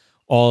stop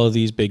all of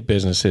these big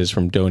businesses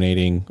from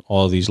donating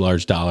all of these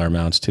large dollar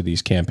amounts to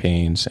these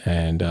campaigns,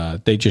 and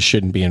they just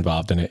shouldn't be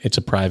involved in it. It's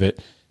a private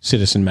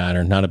citizen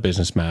matter, not a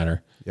business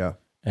matter. yeah.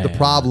 The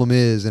problem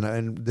is,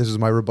 and this is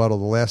my rebuttal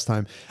the last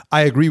time,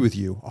 I agree with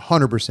you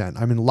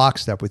 100%. I'm in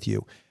lockstep with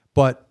you,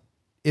 but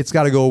it's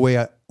got to go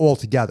away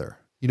altogether.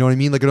 You know what I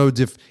mean? Like, in other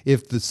words,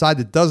 if the side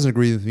that doesn't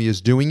agree with me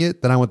is doing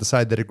it, then I want the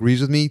side that agrees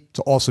with me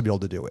to also be able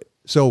to do it.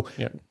 So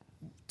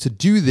to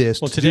do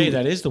this. Well, today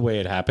that is the way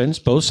it happens.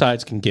 Both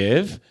sides can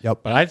give, Yep.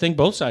 but I think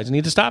both sides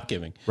need to stop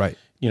giving. Right.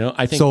 You know,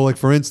 I think So, like,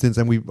 for instance,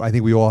 and I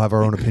think we all have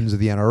our own opinions of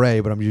the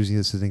NRA, but I'm using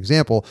this as an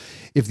example.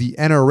 If the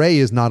NRA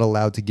is not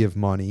allowed to give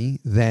money,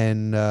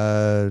 then,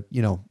 I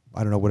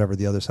don't know, whatever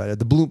the other side,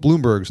 the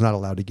Bloomberg's not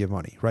allowed to give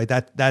money, right?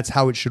 That's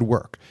how it should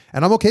work.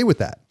 And I'm okay with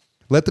that.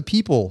 Let the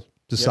people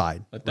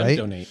decide. let them right?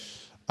 donate.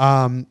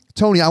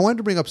 Tony, I wanted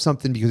to bring up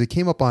something because it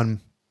came up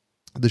on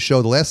the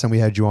show the last time we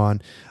had you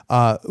on.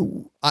 I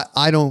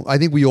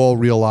think we all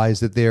realize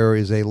that there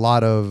is a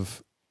lot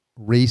of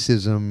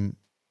racism.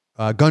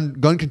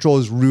 Gun control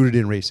is rooted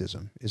in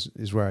racism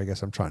is where I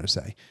guess I'm trying to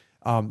say.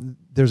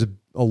 There's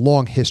a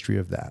long history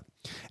of that.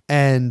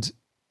 And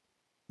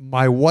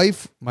my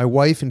wife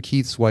and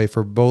Keith's wife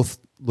are both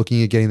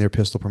looking at getting their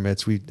pistol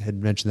permits. We had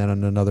mentioned that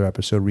on another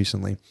episode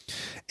recently.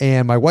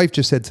 And my wife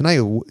just said tonight,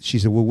 she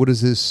said, well, what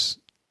does this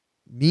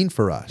mean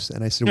for us?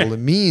 And I said, well, it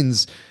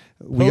means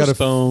we got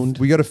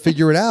to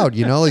figure it out.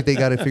 You know, like they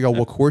got to figure out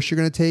what course you're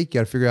going to take. You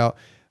got to figure out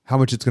how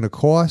much it's going to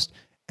cost.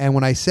 And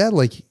when I said,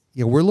 like,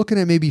 we're looking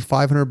at maybe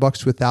 $500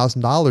 to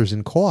 $1,000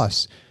 in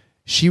costs,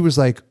 she was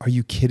like, are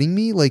you kidding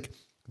me? Like,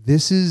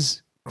 this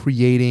is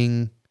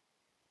creating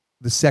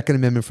the Second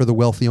Amendment for the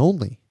wealthy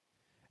only.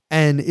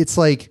 And it's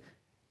like,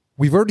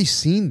 we've already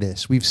seen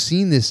this. We've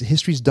seen this.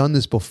 History's done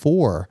this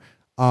before.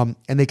 And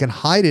they can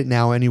hide it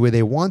now any way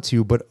they want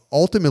to. But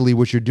ultimately,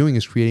 what you're doing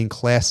is creating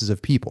classes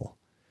of people.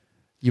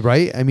 You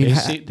right? I mean,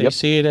 They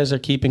see it as a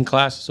keeping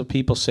classes of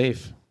people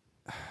safe.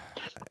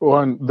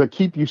 Well, and to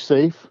keep you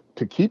safe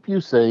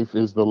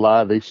is the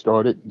lie they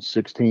started in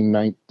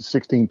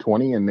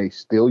 1620, and they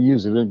still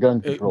use it in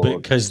gun control.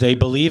 Because they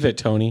believe it,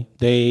 Tony.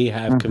 They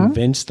have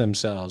convinced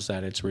themselves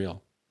that it's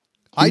real.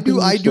 I do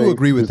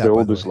agree with that. The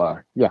oldest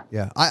lie. Yeah.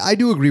 Yeah. I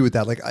do agree with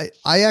that. Like,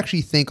 I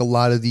actually think a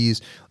lot of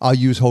these, I'll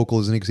use Hochul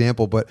as an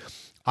example, but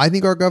I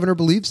think our governor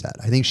believes that.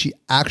 I think she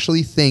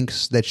actually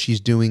thinks that she's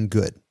doing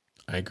good.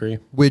 I agree.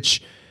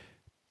 Which,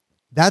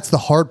 that's the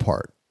hard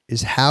part,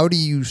 is how do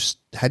you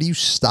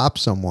stop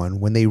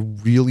someone when they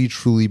really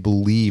truly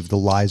believe the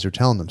lies they're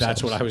telling themselves?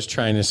 That's what I was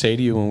trying to say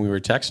to you when we were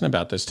texting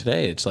about this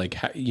today. It's like,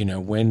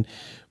 when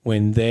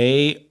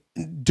they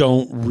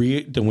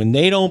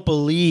don't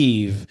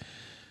believe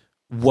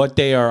what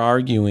they are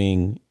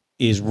arguing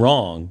is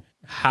wrong,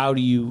 how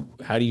do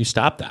you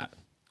stop that?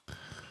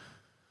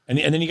 And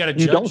then you got to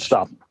judge. You don't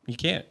stop. You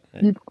can't.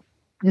 Right?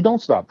 You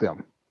don't stop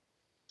them.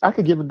 I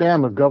could give a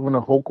damn if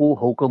Governor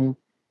Hochul,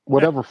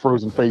 whatever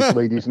frozen face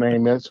lady's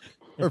name is.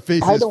 Her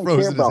face is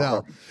frozen as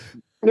hell.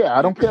 Yeah,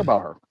 I don't care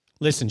about her.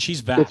 Listen,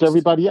 she's vaxxed. It's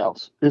everybody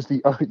else. It's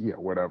the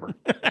whatever.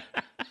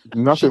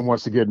 Nothing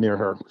wants to get near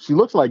her. She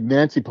looks like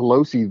Nancy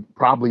Pelosi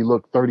probably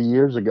looked 30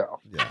 years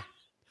ago. Yeah.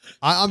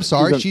 I'm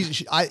sorry.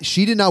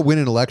 She did not win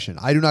an election.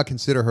 I do not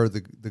consider her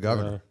the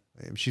governor.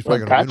 She's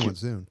probably going to win one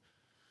soon.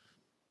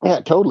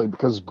 Yeah, totally.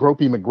 Because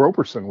Gropey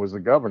McGroperson was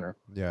the governor.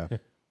 Yeah.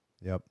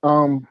 Yep.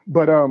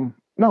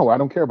 No, I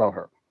don't care about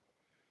her.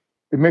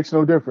 It makes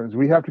no difference.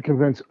 We have to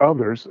convince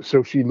others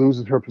so she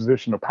loses her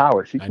position of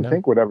power. She can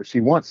think whatever she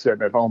wants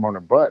sitting at home on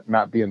her butt,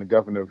 not being the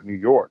governor of New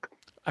York.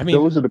 I mean,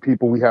 those are the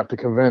people we have to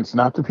convince,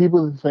 not the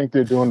people that think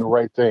they're doing the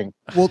right thing.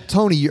 Well,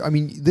 Tony,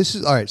 this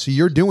is all right. So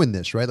you're doing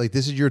this, right? Like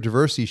this is your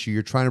diversity issue.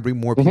 You're trying to bring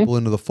more people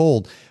into the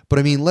fold. But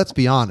I mean, let's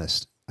be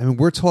honest. I mean,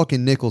 we're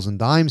talking nickels and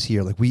dimes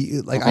here. Like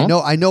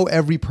I know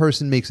every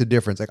person makes a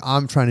difference. Like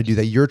I'm trying to do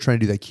that. You're trying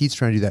to do that. Keith's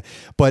trying to do that.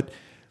 But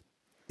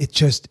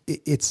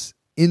it's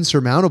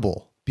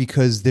insurmountable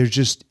because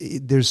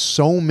there's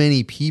so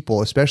many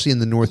people, especially in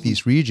the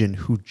Northeast region,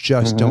 who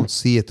just don't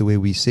see it the way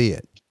we see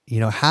it. You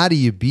know, how do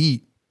you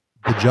beat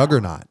the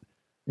juggernaut?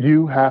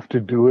 You have to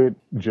do it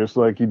just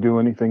like you do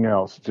anything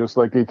else. Just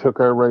like they took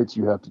our rights,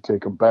 you have to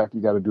take them back.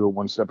 You got to do it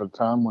one step at a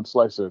time, one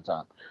slice at a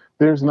time.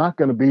 There's not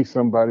going to be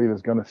somebody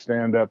that's going to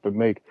stand up and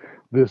make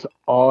this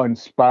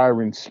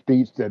awe-inspiring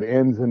speech that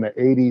ends in the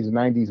 80s,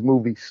 90s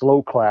movie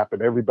Slow Clap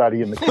and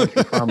everybody in the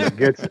country farmer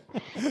gets it.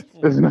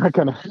 It's not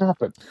going to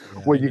happen.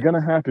 What you're going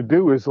to have to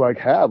do is like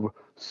have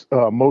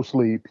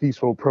mostly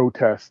peaceful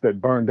protests that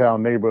burn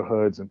down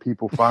neighborhoods and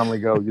people finally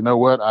go, you know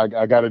what,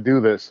 I got to do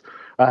this.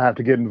 I have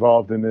to get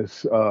involved in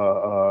this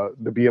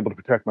to be able to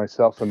protect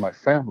myself and my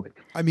family.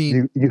 I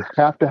mean, you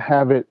have to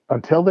have it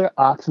until their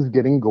ox is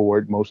getting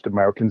gored. Most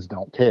Americans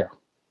don't care.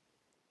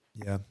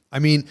 Yeah. I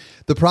mean,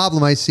 the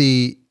problem I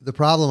see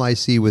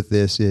with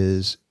this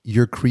is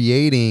you're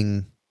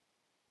creating,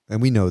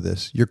 and we know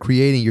this, you're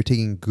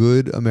taking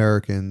good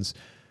Americans,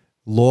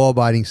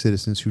 law-abiding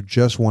citizens who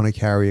just want to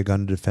carry a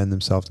gun to defend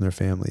themselves and their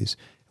families.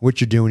 What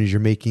you're doing is you're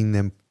making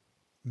them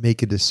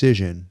make a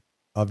decision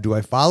of, do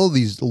I follow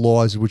these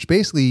laws, which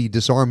basically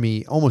disarm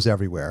me almost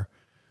everywhere,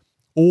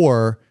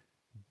 or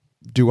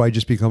do I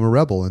just become a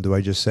rebel and do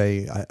I just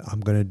say I'm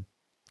going to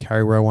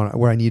carry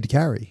where I need to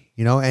carry?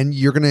 You know, and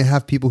you're going to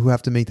have people who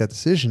have to make that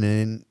decision,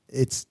 and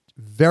it's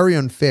very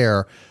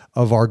unfair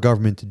of our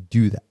government to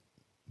do that.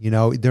 You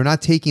know, they're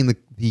not taking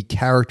the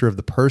character of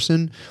the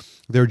person;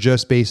 they're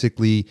just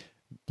basically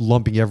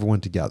lumping everyone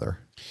together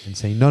and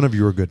saying none of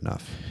you are good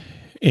enough.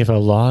 If a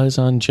law is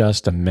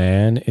unjust, a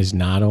man is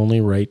not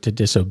only right to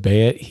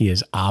disobey it, he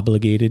is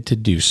obligated to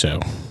do so.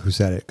 Who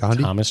said it?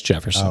 Gandhi? Thomas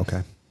Jefferson. Oh,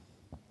 okay.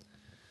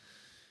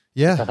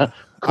 Yeah.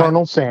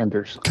 Colonel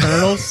Sanders.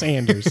 Colonel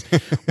Sanders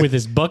with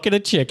his bucket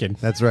of chicken.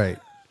 That's right.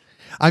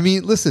 I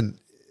mean, listen,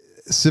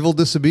 civil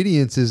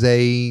disobedience is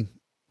a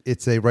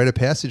rite of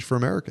passage for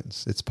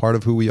Americans. It's part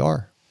of who we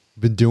are.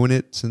 We've been doing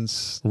it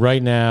since.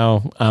 Right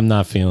now, I'm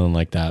not feeling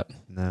like that.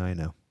 No,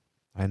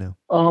 I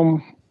know.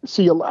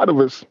 See, a lot of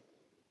us,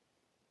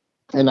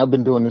 and I've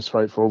been doing this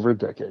fight for over a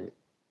decade,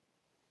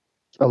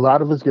 a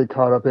lot of us get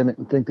caught up in it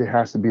and think there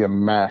has to be a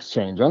mass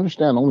change.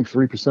 Understand, only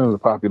 3% of the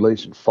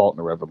population fought in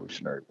the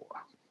Revolutionary War.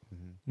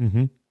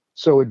 Mm-hmm.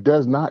 So it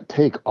does not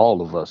take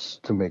all of us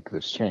to make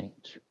this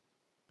change.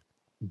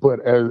 But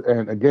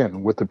and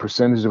again, with the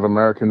percentage of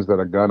Americans that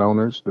are gun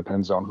owners,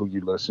 depends on who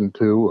you listen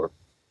to or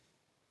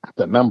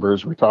the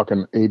numbers, we're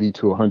talking 80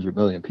 to 100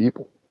 million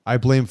people. I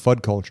blame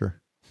FUD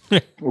culture.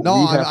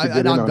 No,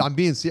 I'm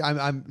being.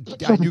 I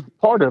knew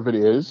part of it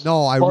is.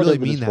 No, I really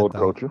mean that though.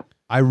 Culture.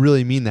 I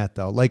really mean that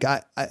though. Like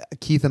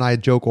Keith and I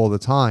joke all the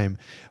time,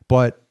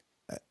 but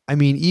I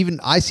mean,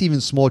 I see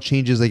even small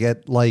changes like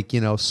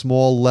at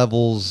small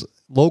levels,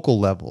 local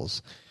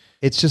levels.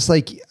 It's just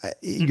like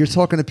you're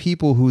talking to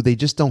people who they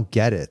just don't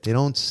get it. They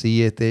don't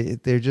see it.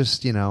 They're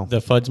just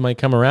The FUDs might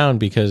come around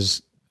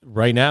because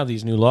right now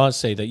these new laws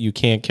say that you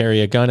can't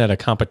carry a gun at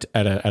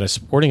a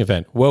sporting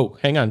event. Whoa,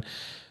 hang on.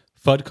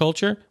 FUD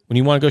culture, when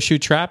you want to go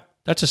shoot trap,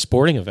 that's a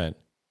sporting event.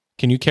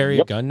 Can you carry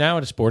a gun now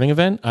at a sporting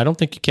event? I don't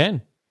think you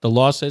can. The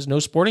law says no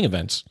sporting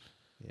events.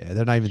 Yeah,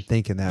 they're not even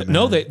thinking that. Man.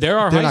 No, there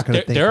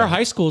are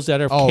high schools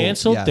that have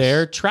canceled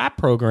their trap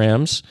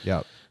programs.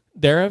 Yep.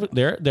 There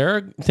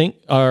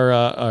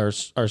are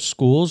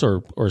schools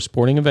or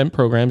sporting event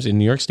programs in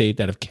New York State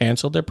that have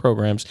canceled their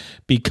programs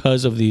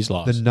because of these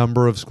laws. The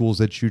number of schools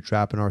that shoot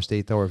trap in our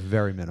state, though, are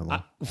very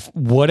minimal.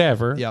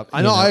 Whatever. Yeah,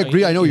 I know. I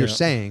agree. I know what you're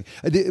saying.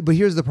 But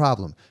here's the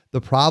problem.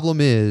 The problem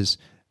is,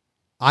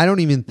 I don't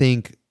even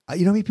think, how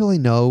many people I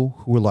know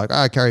who are like,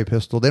 I carry a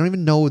pistol. They don't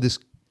even know this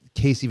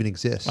case even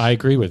exists. I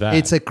agree with that.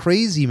 It's like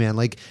crazy, man.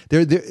 Like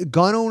they're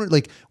gun owners.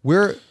 Like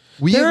there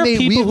are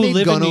people who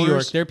live in New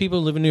York. There are people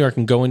who live in New York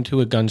and go into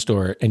a gun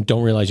store and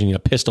don't realize you need a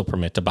pistol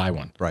permit to buy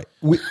one. Right.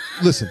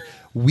 Listen,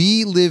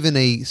 we live in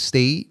a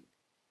state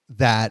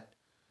that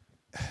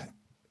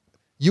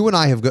you and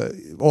I have,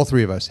 all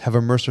three of us have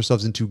immersed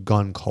ourselves into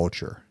gun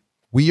culture.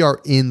 We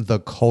are in the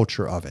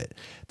culture of it.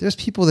 There's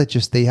people that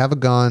they have a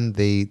gun.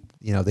 They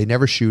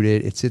never shoot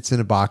it. It sits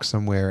in a box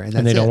somewhere, and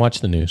they don't watch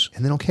the news,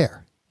 and they don't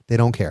care. They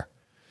don't care.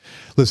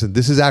 Listen,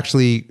 this is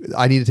actually.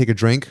 I need to take a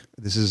drink.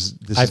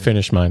 I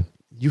finished mine.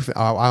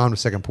 I'm on a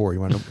second pour. You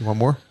want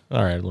more?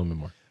 All right, a little bit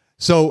more.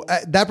 So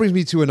that brings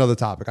me to another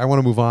topic. I want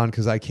to move on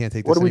because I can't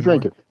take this anymore. What are we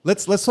drinking?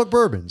 Let's talk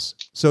bourbons.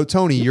 So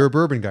Tony, you're a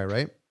bourbon guy,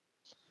 right?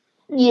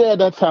 Yeah,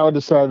 that's how I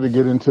decided to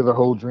get into the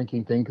whole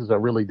drinking thing because I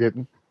really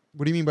didn't.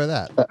 What do you mean by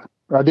that?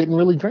 I didn't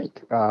really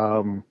drink.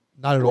 Not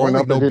at all?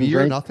 Like no beer,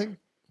 drink. Nothing?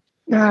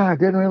 Yeah, I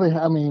didn't really.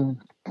 I mean,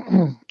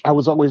 I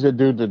was always a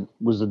dude that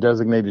was a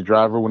designated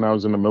driver when I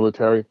was in the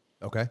military.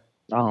 Okay.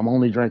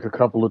 Only drank a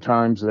couple of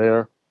times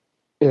there.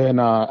 And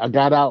I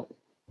got out,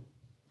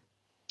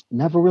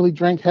 never really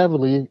drank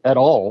heavily at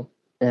all.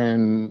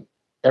 And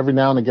every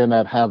now and again,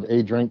 I'd have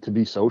a drink to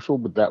be social,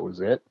 but that was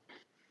it.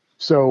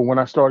 So when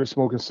I started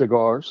smoking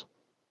cigars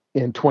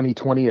in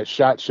 2020 at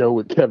SHOT Show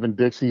with Kevin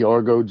Dixie,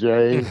 Argo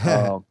J,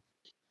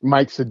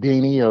 Mike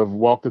Sedini of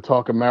Walk the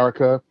Talk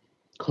America,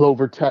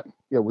 Clover Tech.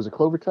 Yeah, was it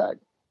Clover Tech?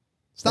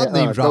 Stop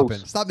name dropping.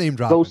 Stop name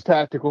dropping. Ghost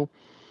Tactical.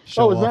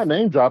 Show It's not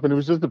name dropping. It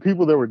was just the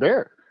people that were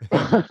there.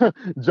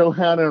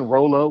 Johanna and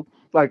Rolo,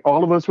 like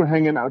all of us were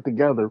hanging out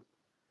together.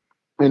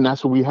 And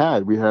that's what we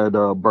had. We had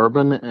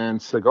bourbon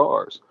and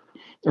cigars.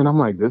 And I'm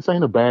like, this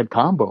ain't a bad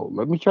combo.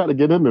 Let me try to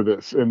get into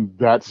this. And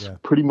that's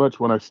pretty much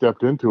when I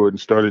stepped into it and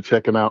started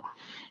checking out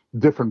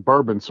different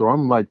bourbons. So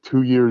I'm like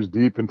 2 years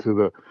deep into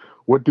the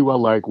what do I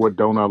like, what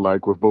don't I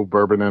like with both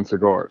bourbon and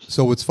cigars.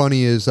 So what's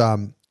funny is,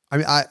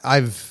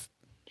 I've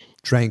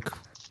drank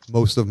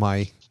most of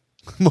my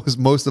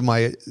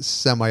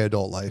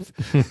semi-adult life.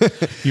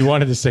 You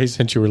wanted to say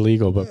since you were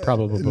legal, but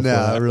probably before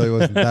No, it really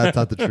wasn't. That's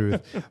not the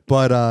truth.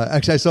 But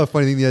actually, I saw a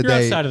funny thing the other You're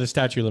day. outside of the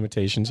statute of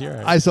limitations. You're all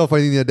right. I saw a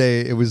funny thing the other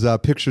day. It was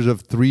pictures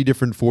of 3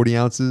 different 40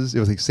 ounces. It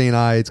was like St.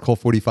 Ides, Colt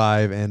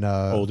 45, and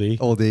Old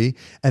E.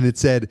 And it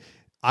said,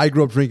 I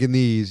grew up drinking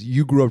these.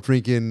 You grew up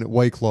drinking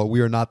White Claw.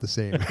 We are not the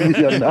same.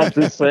 We are not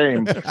the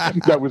same.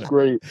 That was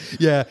great.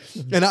 Yeah.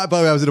 And by the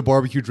way, I was at a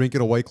barbecue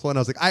drinking a White Claw, and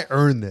I was like, I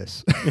earned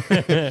this.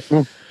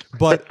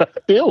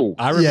 But Ew.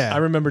 I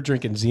remember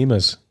drinking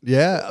Zimas.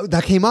 Yeah,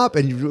 that came up.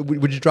 And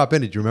would you drop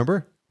in it? Do you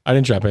remember? I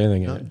didn't drop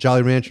anything in it.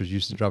 Jolly Ranchers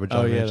used to drop a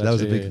Jolly Rancher. That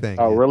was a big thing.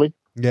 Oh, really?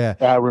 Yeah.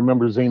 I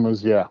remember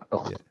Zimas. Yeah.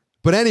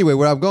 But anyway,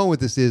 where I'm going with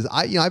this is,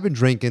 I've been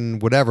drinking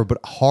whatever, but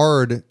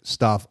hard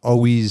stuff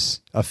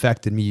always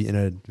affected me in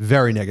a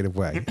very negative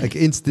way. Like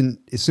instant,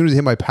 as soon as it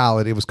hit my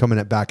palate, it was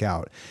coming back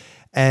out.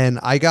 And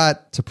I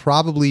got to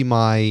probably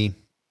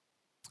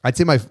I'd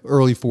say my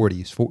early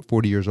 40s,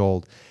 40 years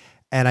old.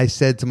 And I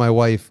said to my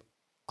wife,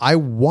 I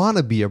want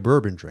to be a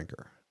bourbon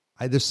drinker.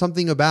 There's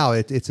something about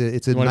it. It's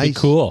a nice, be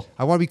cool.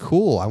 I want to be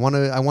cool. I want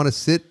to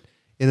sit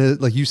in a,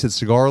 like you said,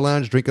 cigar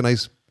lounge, drink a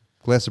nice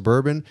glass of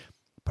bourbon,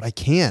 but I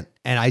can't.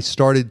 And I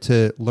started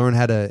to learn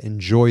how to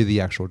enjoy the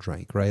actual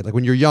drink, right? Like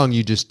when you're young,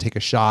 you just take a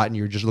shot and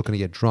you're just looking to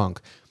get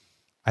drunk.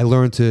 I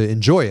learned to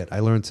enjoy it. I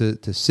learned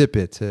to sip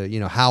it,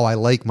 to, how I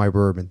like my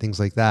bourbon, things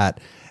like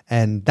that.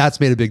 And that's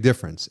made a big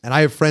difference. And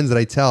I have friends that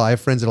I have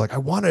friends that are like, I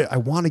want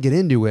to get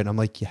into it. And I'm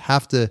like, you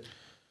have to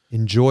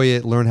enjoy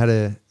it, learn how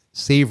to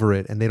savor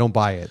it. And they don't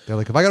buy it. They're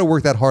like, if I got to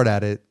work that hard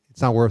at it,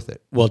 it's not worth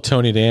it. Well,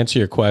 Tony, to answer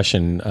your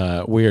question,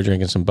 we are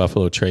drinking some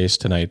Buffalo Trace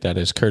tonight. That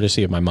is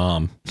courtesy of my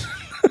mom.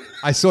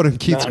 I saw it in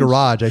Keith's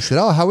garage. I said,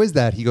 oh, how is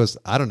that? He goes,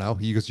 I don't know.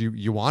 He goes,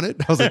 you want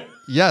it? I was like,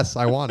 yes,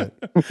 I want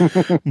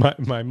it.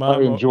 My mom.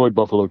 I enjoy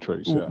Buffalo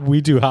Trace. Yeah.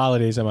 We do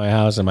holidays at my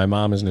house, and my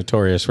mom is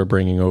notorious for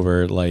bringing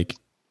over like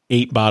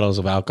 8 bottles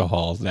of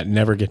alcohol that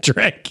never get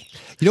drank.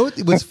 You know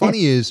what's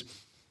funny is,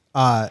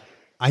 I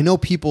know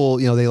people,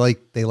 they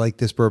like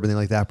this bourbon, they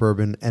like that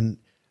bourbon, and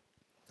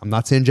I'm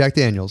not saying Jack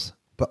Daniels,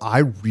 but I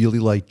really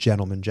like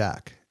Gentleman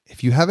Jack.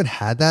 If you haven't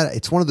had that,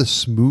 it's one of the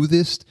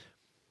smoothest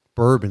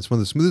bourbons, one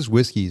of the smoothest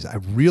whiskeys. I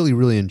really,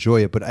 really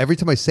enjoy it. But every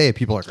time I say it,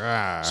 people are like,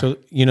 ah. So,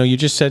 you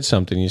just said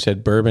something. You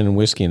said bourbon and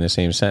whiskey in the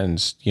same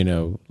sentence.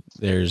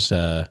 There's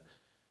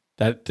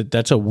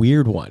that's a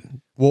weird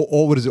one. Well,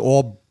 what is it?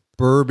 All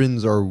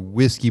bourbons are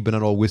whiskey, but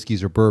not all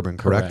whiskeys are bourbon,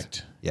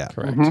 correct? Yeah.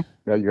 Correct. Mm-hmm.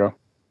 There you go.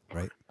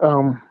 Right.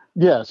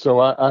 Yeah, so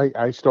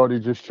I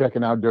started just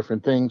checking out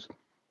different things.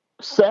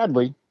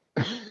 Sadly,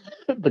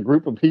 the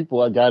group of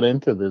people I got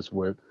into this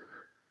with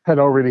had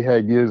already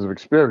had years of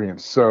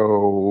experience.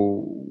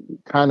 So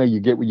kind of you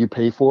get what you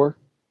pay for.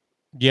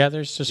 Yeah,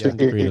 there's just a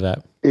degree to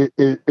that.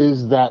 It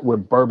is that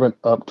with bourbon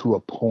up to a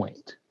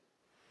point.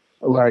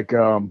 Like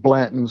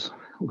Blanton's,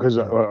 because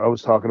I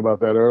was talking about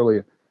that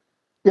earlier.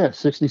 Yeah,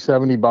 60,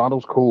 70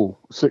 bottles, cool.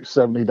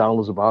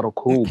 $70 a bottle,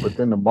 cool. But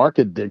then the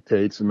market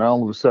dictates, and now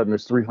all of a sudden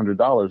it's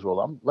 $300.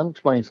 Well, let me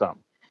explain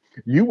something.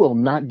 You will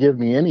not give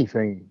me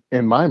anything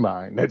in my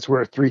mind that's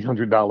worth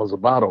 $300 a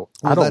bottle.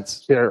 Well, I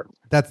don't care.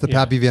 That's the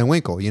Pappy Van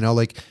Winkle.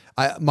 Like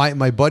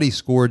my buddy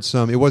scored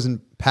some. It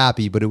wasn't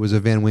Pappy, but it was a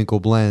Van Winkle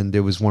blend.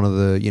 It was one of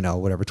the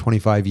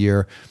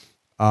 25-year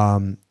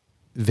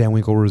Van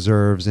Winkle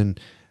reserves, and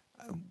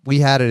we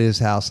had it at his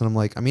house. And I'm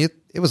like,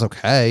 it was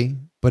okay,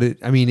 but it's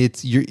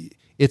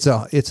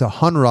a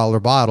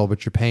 $100 bottle,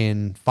 but you're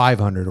paying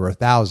 $500 or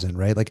 $1,000,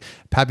 right? Like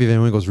Pappy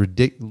Van Winkle's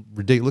ridiculous.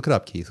 Look it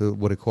up, Keith.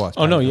 What it costs.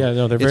 Oh no, yeah,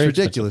 no, they're very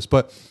ridiculous.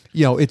 But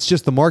it's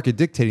just the market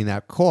dictating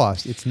that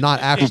cost. It's not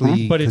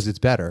actually because it's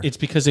better. It's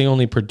because they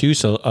only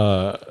produce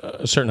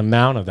a certain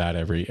amount of that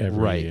every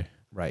year.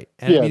 Right.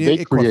 And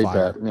they create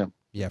that.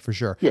 Yeah, for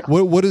sure. Yeah.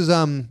 What is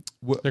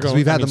because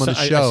we've had them on the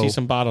show. I see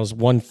some bottles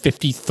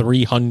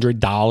 $150, $300,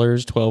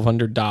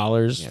 $1,200,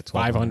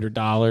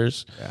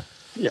 $500. Yeah.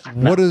 Yeah.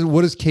 What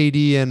does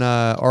KD and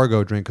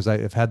Argo drink? Because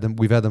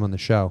we've had them on the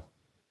show.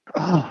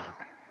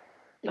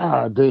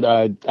 Dude,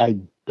 I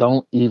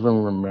don't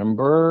even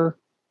remember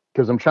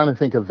because I'm trying to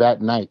think of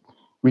that night.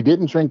 We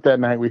didn't drink that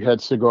night. We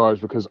had cigars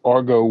because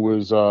Argo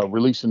was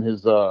releasing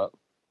his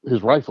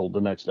his rifle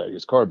the next day,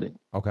 his carbine.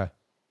 Okay.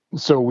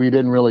 So we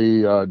didn't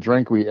really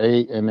drink. We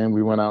ate, and then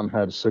we went out and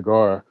had a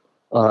cigar.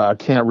 I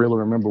can't really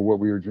remember what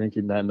we were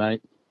drinking that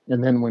night.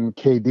 And then when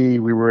KD,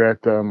 we were at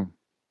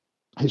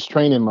his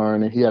training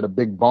learn, and he had a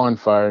big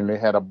bonfire, and they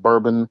had a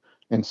bourbon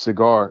and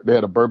cigar. They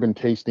had a bourbon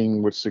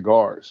tasting with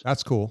cigars.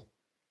 That's cool.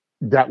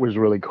 That was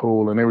really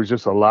cool, and there was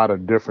just a lot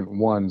of different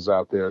ones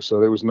out there.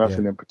 So there was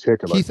nothing in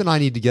particular. Keith and I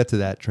need to get to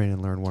that train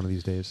and learn one of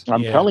these days.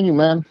 I'm telling you,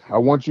 man, I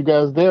want you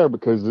guys there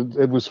because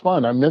it was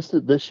fun. I missed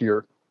it this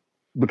year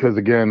because,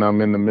 again, I'm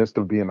in the midst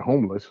of being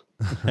homeless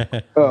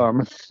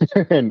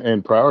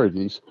and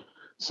priorities.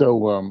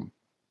 So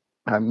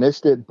I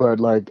missed it,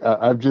 but like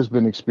I've just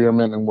been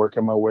experimenting and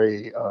working my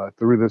way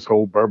through this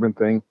whole bourbon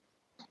thing.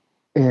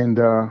 And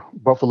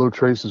Buffalo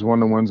Trace is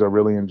one of the ones I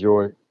really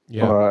enjoy.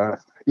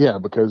 Yeah,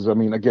 because I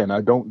mean, again, I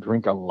don't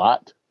drink a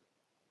lot,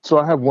 so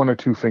I have one or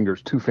two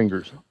fingers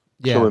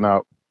chilling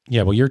out.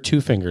 Yeah, well, your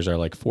 2 fingers are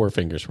like 4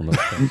 fingers from us.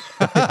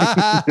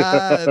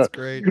 That's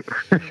great.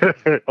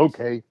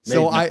 Okay.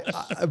 So I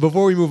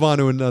before we move on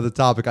to another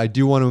topic, I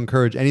do want to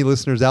encourage any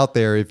listeners out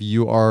there, if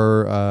you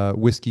are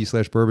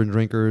whiskey/bourbon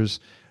drinkers,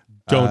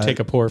 Don't take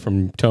a pour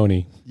from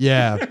Tony.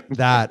 Yeah,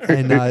 that.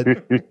 And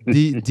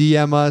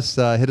DM us,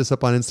 hit us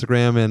up on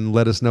Instagram, and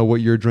let us know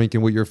what you're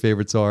drinking, what your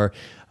favorites are.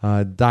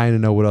 Dying to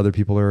know what other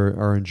people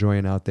are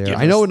enjoying out there.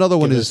 I know another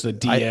one is the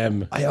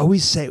DM. I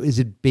always say, is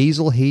it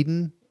Basil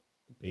Hayden?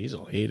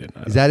 Basil Hayden.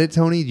 Is that it,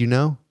 Tony? Do you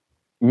know?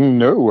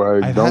 No,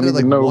 I've don't had it even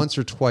like know. once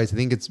or twice. I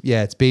think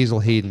it's Basil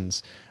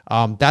Hayden's.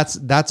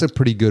 That's a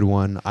pretty good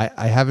one.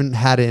 I haven't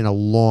had it in a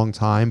long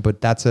time,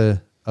 but that's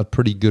a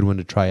pretty good one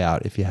to try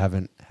out if you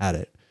haven't had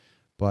it.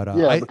 But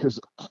because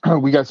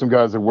we got some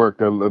guys at work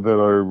that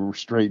are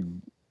straight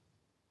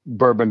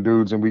bourbon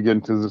dudes, and we get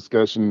into the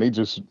discussion. They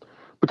just,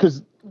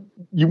 because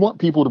you want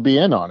people to be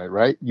in on it,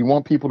 right? You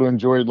want people to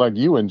enjoy it like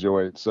you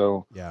enjoy it.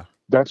 So yeah,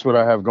 that's what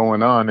I have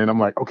going on. And I'm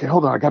like, okay,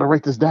 hold on, I got to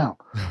write this down.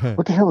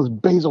 What the hell is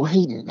Basil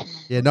Hayden?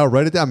 Yeah, no,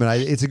 write it down. I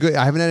mean, it's a good.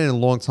 I haven't had it in a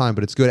long time,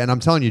 but it's good. And I'm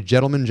telling you,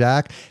 Gentleman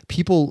Jack,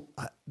 people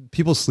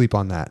sleep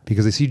on that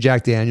because they see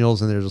Jack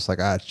Daniels and they're just like,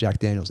 it's Jack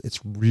Daniels.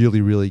 It's really,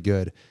 really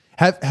good.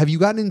 Have you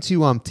gotten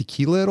into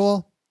tequila at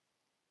all?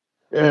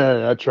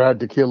 Yeah, I tried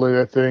tequila,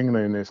 that thing,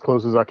 and as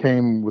close as I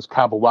came was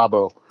Cabo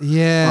Wabo.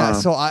 Yeah,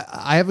 so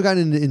I haven't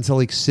gotten into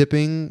like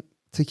sipping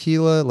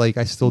tequila. Like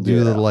I still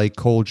do the like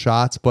cold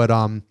shots, but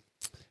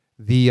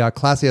the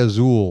Clase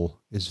Azul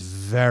is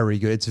very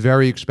good. It's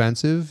very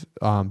expensive,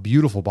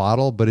 beautiful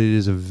bottle, but it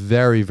is a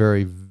very,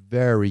 very,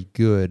 very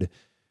good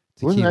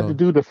tequila. Wasn't that the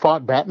dude that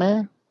fought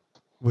Batman?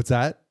 What's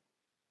that?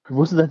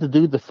 Wasn't that the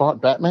dude that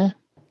fought Batman?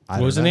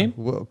 What was the name?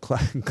 Well,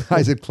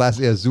 I said Clase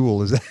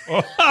Azul. Is that?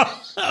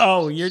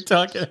 Oh, you're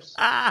talking.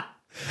 I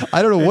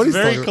don't know what he's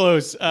very talking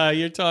close.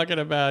 You're talking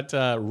about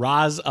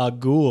Raz Al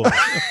Ghul.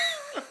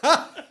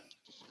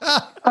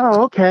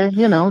 Oh, okay.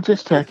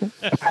 Just checking.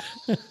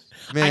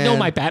 Man, I know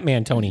my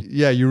Batman, Tony.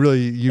 Yeah, you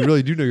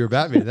really do know your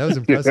Batman. That was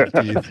impressive,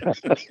 Keith.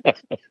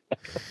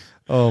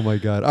 Oh my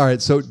God! All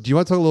right, so do you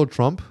want to talk a little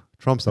Trump?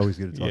 Trump's always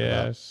good to talk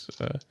about. Yes.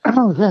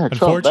 Oh yeah.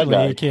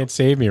 Unfortunately, you can't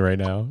save me right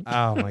now.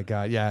 Oh my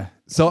God, yeah.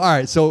 So all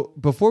right, so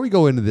before we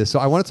go into this, so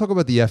I want to talk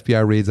about the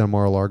FBI raids on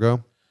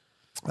Mar-a-Lago.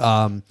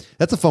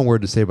 That's a fun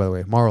word to say, by the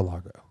way,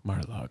 Mar-a-Lago.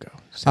 Mar-a-Lago.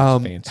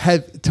 Sounds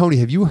fancy. Tony,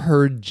 have you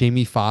heard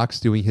Jamie Foxx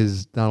doing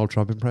his Donald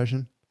Trump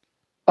impression?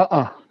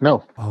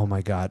 No. Oh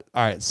my God.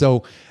 All right.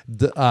 So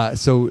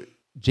so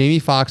Jamie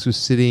Foxx was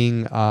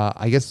sitting,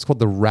 I guess it's called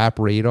the Rap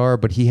Radar,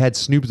 but he had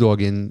Snoop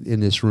Dogg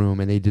in this room,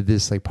 and they did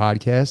this like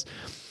podcast,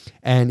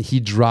 and he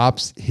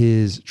drops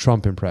his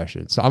Trump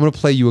impression. So I'm going to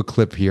play you a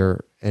clip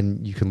here,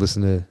 and you can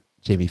listen to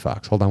Jamie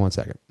Foxx. Hold on one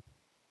second.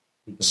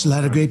 There's a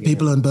lot of great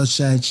people on both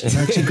sides.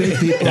 Lots of great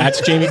people. That's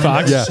Jamie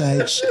Foxx? Yeah.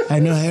 Sides. I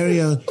know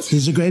Hario.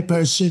 He's a great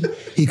person.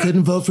 He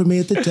couldn't vote for me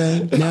at the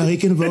time. Now he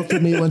can vote for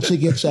me once he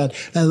gets out.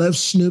 I love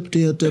Snoop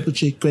Deal Double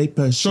G. Great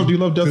person. So do you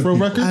love Death Row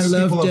Records? I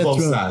love People on Death both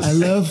Row. sides. I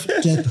love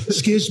Death.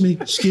 Excuse me.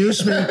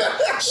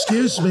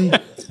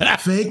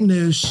 Fake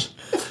news.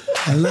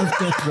 I love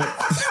Death Row.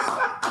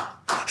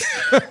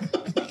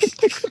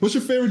 What's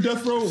your favorite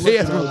Death Row? Hey,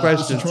 ask him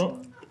questions.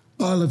 Trump?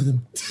 All of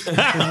them.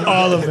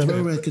 All of them. Death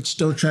Row Records.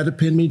 Don't try to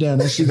pin me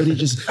down. I see what he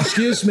just.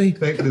 Excuse me.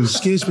 Fake news.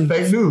 Excuse me.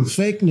 Fake news.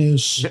 Fake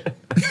news.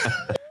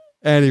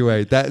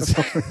 Anyway,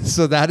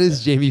 so that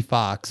is Jamie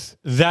Foxx.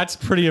 That's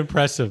pretty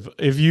impressive.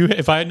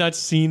 If I had not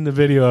seen the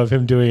video of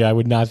him doing it, I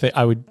would not think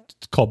I would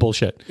call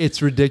bullshit.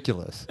 It's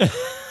ridiculous.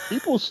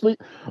 People sleep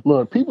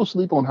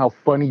on how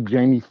funny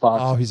Jamie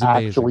Foxx he's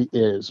amazing. actually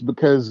is,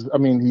 because I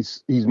mean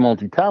he's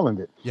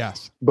multi-talented.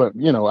 Yes. But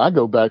I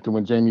go back to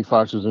when Jamie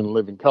Foxx was in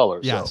Living Color.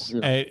 Yes. So,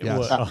 Hey,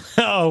 Yes.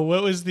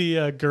 what was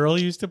the girl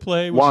he used to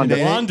play? Wanda.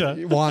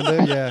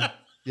 Wanda,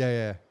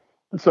 yeah.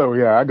 So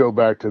yeah, I go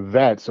back to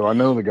that. So I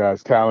know the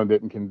guy's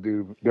talented and can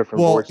do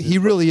different Well, voices. he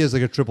really is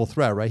like a triple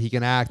threat, right? He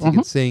can act, he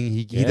can sing,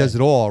 he does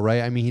it all,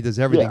 right? I mean, he does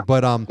everything. Yeah.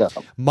 But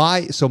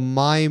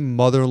my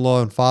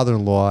mother-in-law and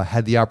father-in-law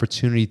had the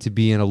opportunity to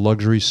be in a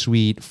luxury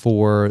suite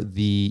for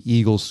the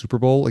Eagles Super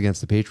Bowl against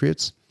the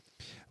Patriots,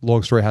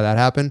 long story how that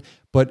happened.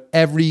 But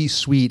every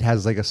suite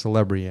has like a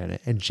celebrity in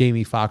it, and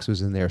Jamie Foxx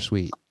was in their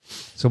suite.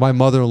 So my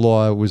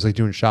mother-in-law was like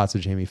doing shots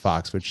of Jamie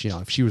Foxx, which,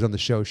 if she was on the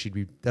show,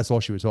 that's all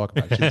she would talk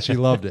about. She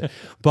loved it.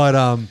 But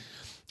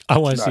I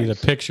want to see the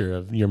picture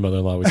of your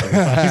mother-in-law with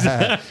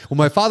well,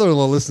 my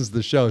father-in-law listens to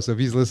the show, so if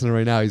he's listening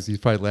right now, he's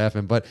probably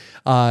laughing. But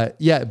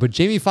but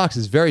Jamie Foxx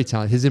is very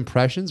talented. His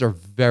impressions are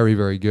very,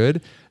 very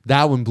good.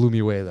 That one blew me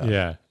away, though.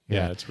 Yeah,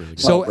 it's really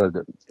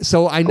good.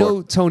 So I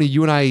know, Tony,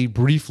 you and I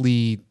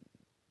briefly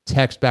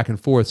text back and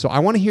forth. So I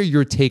want to hear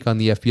your take on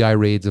the FBI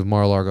raids of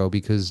Mar-a-Lago,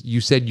 because you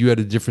said you had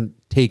a different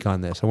take on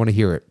this. I want to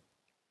hear it.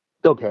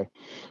 Okay.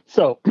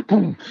 So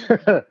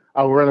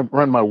I'll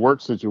run my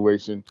work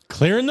situation.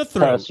 Clearing the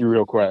throat. Past you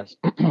real fast.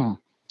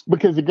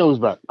 Because it goes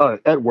back.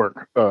 At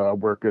work, I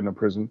work in a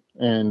prison,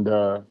 and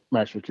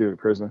maximum security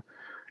prison.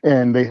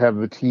 And they have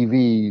the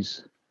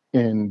TVs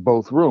in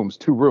both rooms,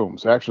 2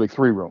 rooms, actually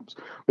 3 rooms.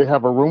 They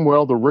have a room where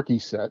all the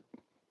rookies sit.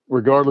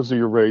 Regardless of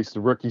your race,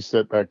 the rookies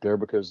sit back there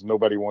because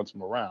nobody wants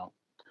them around.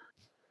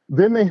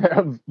 Then they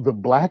have the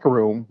black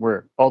room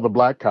where all the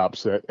black cops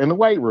sit, and the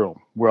white room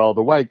where all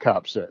the white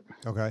cops sit.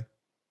 Okay.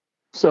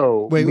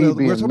 So wait, we're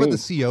talking about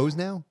the COs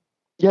now?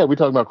 Yeah, we're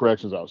talking about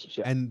corrections officers.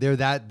 Yeah. And they're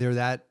that.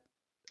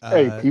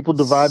 Hey, people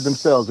divide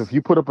themselves. If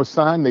you put up a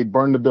sign, they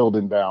burn the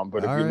building down.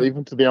 But if you leave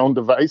them to their own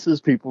devices,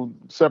 people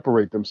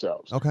separate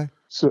themselves. Okay.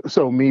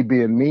 So me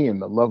being me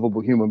and the lovable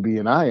human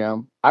being I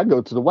am, I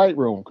go to the white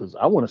room because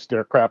I want to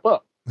stir crap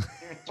up.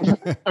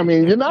 I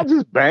mean, you're not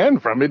just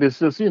banned from it. It's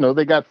just,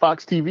 they got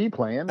Fox TV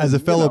playing. As a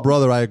fellow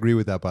brother, I agree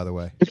with that, by the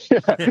way.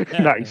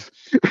 Nice.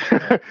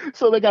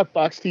 So they got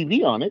Fox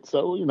TV on it.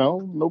 So,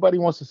 nobody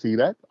wants to see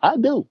that. I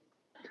do.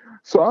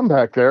 So I'm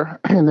back there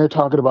and they're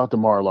talking about the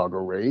Mar-a-Lago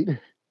raid.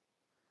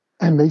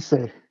 And they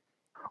say,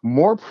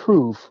 more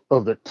proof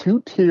of the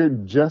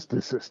 2-tiered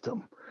justice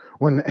system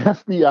when the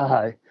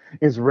FBI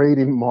is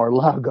raiding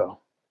Mar-a-Lago.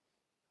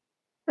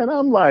 And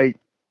I'm like,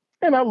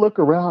 and I look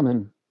around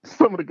and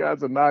some of the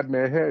guys are nodding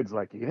their heads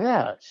like,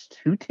 yeah, it's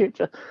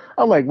 2-tiered.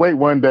 I'm like, wait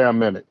one damn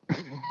minute.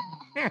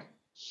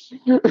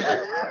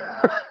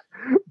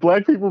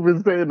 Black people have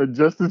been saying the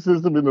justice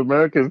system in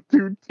America is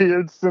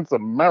 2-tiered since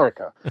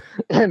America.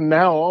 And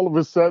now all of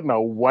a sudden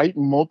a white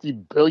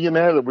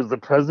multi-billionaire that was the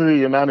president of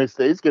the United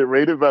States get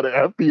raided by the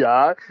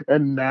FBI.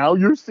 And now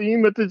you're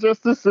seeing that the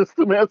justice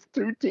system has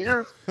 2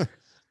 tiers.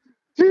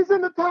 She's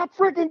in the top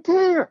freaking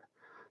tier.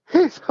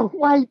 He's a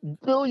white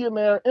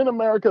billionaire in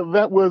America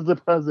that was the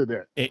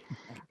president.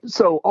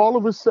 So all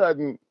of a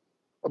sudden,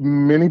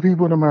 many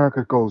people in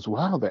America goes,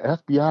 wow, the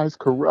FBI is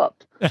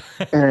corrupt.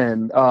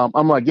 And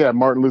I'm like, yeah,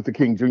 Martin Luther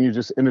King Jr.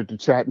 just entered the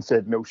chat and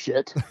said, no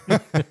shit.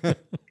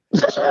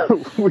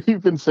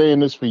 We've been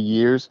saying this for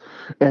years.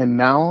 And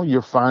now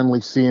you're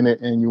finally seeing it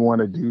and you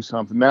want to do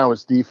something. Now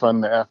it's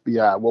defund the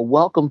FBI. Well,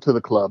 welcome to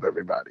the club,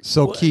 everybody.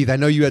 So, Keith, I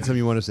know you had something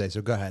you want to say,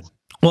 so go ahead.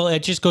 Well,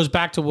 it just goes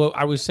back to what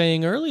I was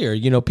saying earlier.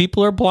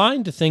 People are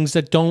blind to things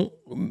that don't,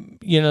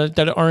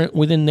 that aren't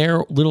within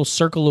their little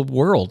circle of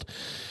world.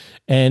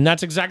 And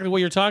that's exactly what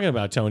you're talking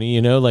about, Tony.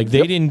 They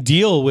didn't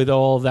deal with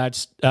all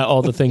that,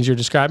 all the things you're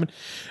describing.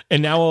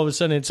 And now all of a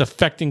sudden it's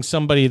affecting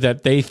somebody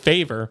that they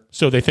favor.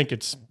 So they think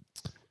it's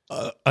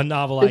a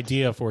novel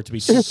idea for it to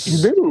be.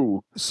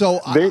 New. So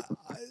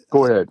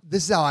go ahead.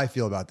 This is how I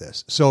feel about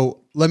this. So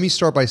let me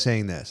start by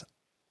saying this.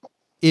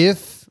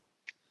 If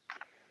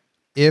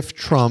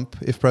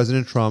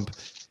President Trump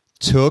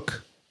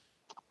took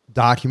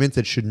documents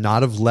that should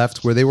not have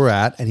left where they were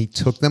at and he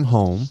took them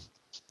home,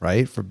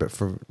 right? For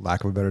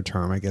lack of a better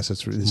term, I guess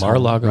it's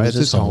Mar-a-Lago, right? It's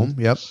his home.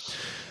 Yep.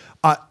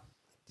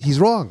 He's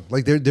wrong.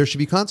 Like there should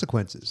be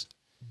consequences.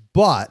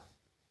 But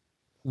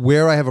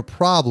where I have a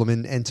problem,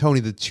 and Tony,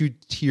 the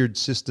 2-tiered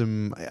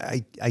system,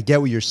 I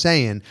get what you're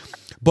saying,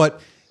 but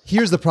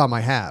here's the problem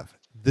I have.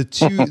 The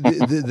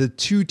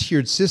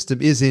 2-tiered system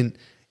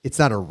it's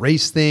not a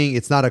race thing.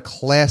 It's not a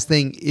class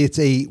thing. It's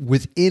a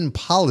within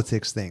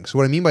politics thing. So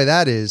what I mean by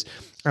that is,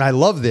 and I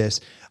love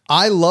this,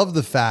 I love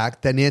the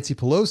fact that Nancy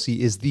Pelosi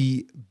is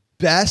the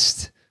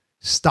best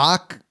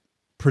stock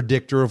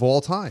predictor of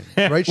all time,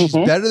 right? She's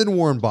better than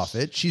Warren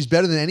Buffett. She's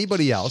better than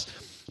anybody else.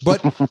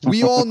 But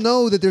we all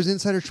know that there's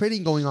insider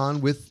trading going on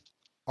with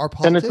our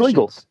politicians. And it's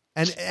legal.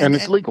 And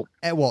it's legal.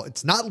 Well,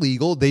 it's not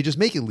legal. They just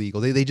make it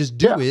legal. They just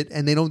do it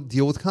and they don't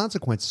deal with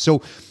consequences.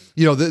 So,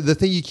 the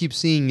thing you keep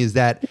seeing is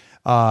that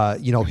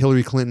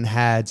Hillary Clinton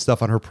had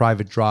stuff on her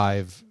private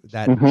drive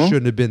that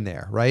shouldn't have been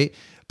there, right?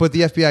 But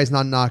the FBI is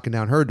not knocking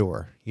down her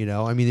door.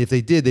 I mean, if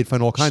they did, they'd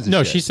find all kinds of shit.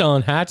 No, she's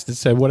selling hats that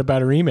said, what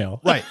about her email?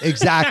 Right,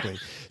 exactly.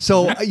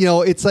 So,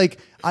 it's like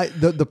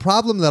the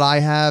problem that I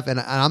have, and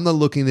I'm not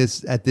looking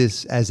at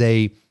this as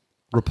a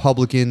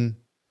Republican,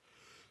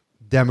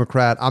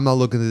 Democrat. I'm not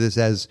looking at this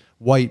as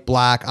white,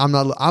 black. I'm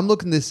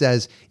looking at this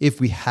as if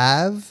we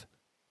have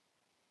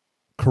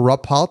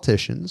corrupt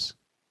politicians,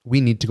 we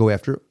need to go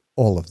after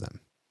all of them.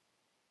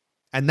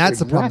 And that's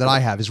the problem that I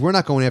have, is we're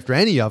not going after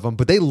any of them,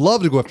 but they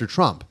love to go after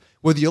Trump.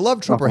 Whether you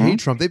love Trump or hate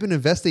Trump, they've been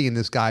investigating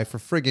this guy for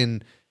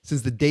friggin'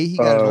 since the day he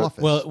got in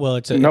office. Well,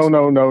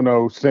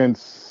 no.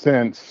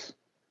 Since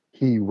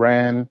he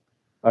ran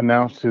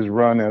announced his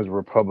run as a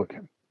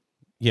Republican.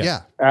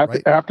 Yeah.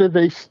 After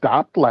they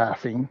stopped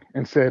laughing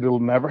and said it'll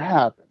never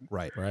happen.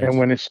 Right. And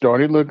when it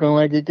started looking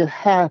like it could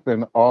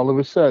happen, all of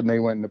a sudden they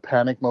went into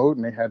panic mode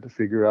and they had to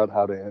figure out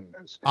how to end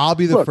this. I'll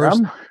be the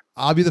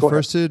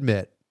first to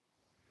admit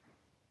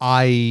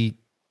I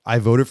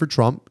voted for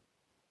Trump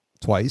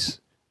twice.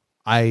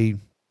 I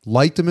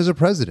liked him as a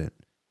president.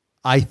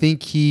 I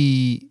think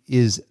he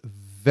is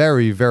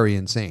very, very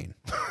insane.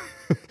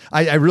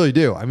 I really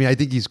do. I mean, I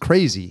think he's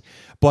crazy,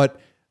 but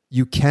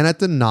you cannot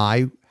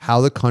deny how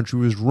the country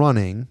was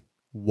running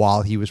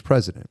while he was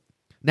president.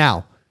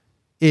 Now,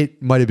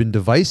 it might have been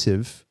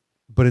divisive,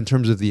 but in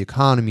terms of the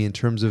economy, in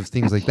terms of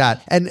things like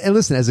that, and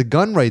listen, as a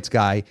gun rights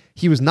guy,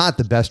 he was not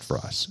the best for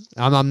us.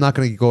 I'm not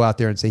going to go out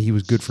there and say he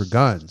was good for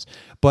guns,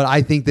 but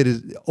I think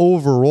that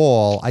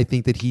overall, I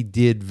think that he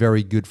did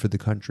very good for the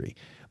country.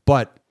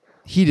 But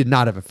he did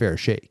not have a fair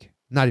shake,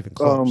 not even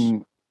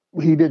close.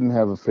 He didn't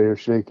have a fair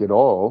shake at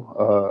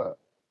all.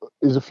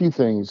 There's a few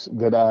things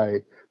that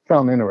I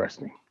found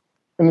interesting.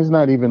 And it's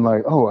not even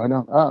like, oh, I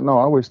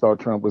always thought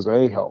Trump was an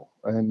a-hole.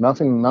 And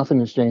nothing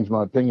has changed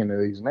my opinion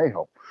that he's an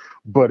a-hole.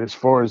 But as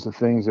far as the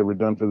things that were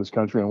done for this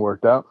country and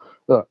worked out,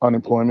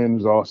 unemployment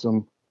is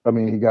awesome. I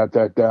mean, he got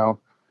that down.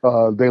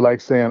 They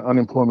like saying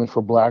unemployment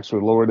for blacks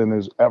are lower than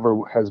there's ever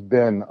has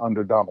been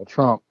under Donald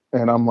Trump.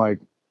 And I'm like,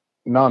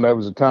 no, that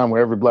was a time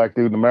where every black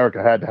dude in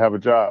America had to have a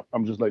job.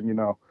 I'm just letting you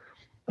know.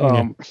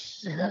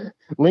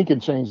 Lincoln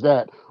changed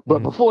that.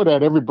 But before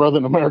that, every brother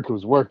in America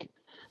was working.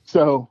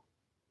 So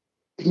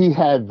he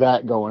had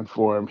that going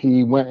for him.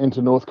 He went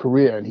into North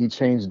Korea and he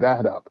changed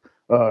that up.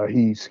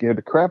 He scared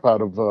the crap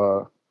out of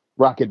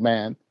Rocket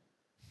Man.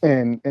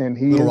 And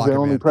he is the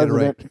only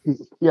president.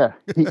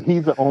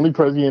 He's the only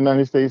president of the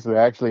United States that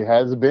actually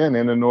has been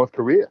in North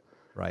Korea.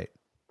 Right.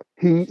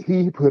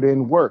 He put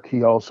in work.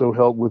 He also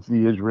helped with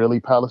the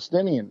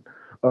Israeli-Palestinian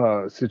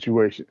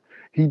situation.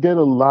 He did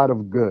a lot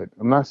of good.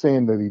 I'm not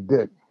saying that he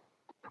did.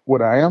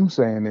 What I am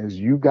saying is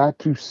you got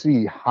to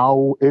see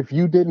how, if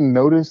you didn't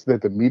notice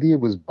that the media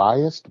was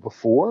biased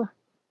before,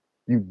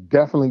 you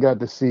definitely got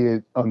to see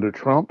it under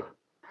Trump.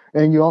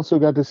 And you also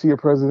got to see a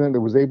president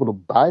that was able to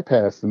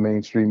bypass the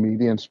mainstream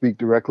media and speak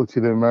directly to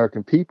the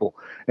American people.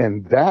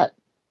 And that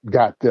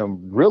got them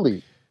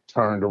really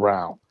turned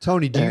around.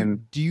 Tony, do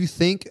you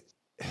think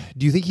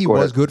he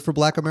was good for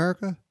Black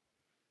America?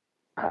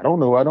 I don't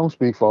know. I don't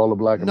speak for all the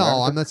Black Americans.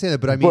 No, I'm not saying that,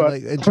 but I mean,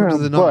 like, in terms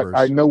of the numbers. But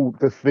I know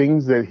the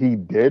things that he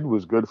did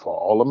was good for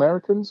all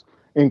Americans,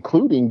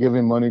 including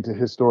giving money to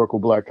historical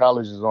Black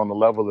colleges on a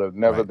level that have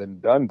never been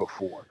done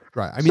before.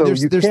 Right. I mean,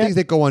 there's things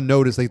that go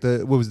unnoticed, like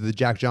the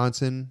Jack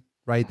Johnson,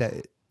 right?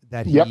 That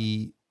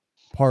he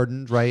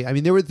pardoned, right? I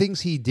mean, there were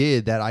things he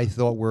did that I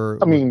thought were.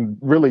 Johnson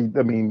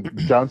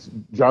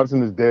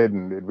is dead,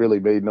 and it really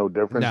made no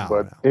difference.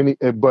 But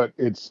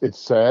it's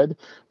sad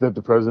that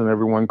the president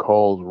everyone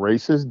calls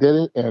racist did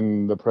it,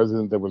 and the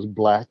president that was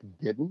black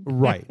didn't.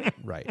 Right.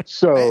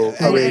 So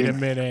wait a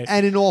minute.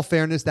 And in all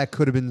fairness, that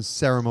could have been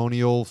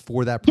ceremonial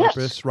for that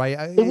purpose, right?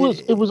 It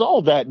was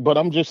all that, but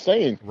I'm just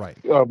saying,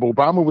 right?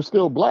 Obama was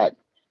still black,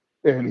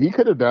 and he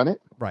could have done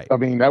it. Right. I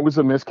mean, that was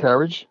a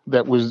miscarriage.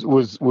 That was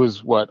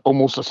what,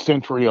 almost a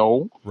century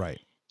old. Right.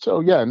 So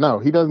yeah, no,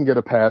 he doesn't get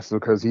a pass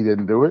because he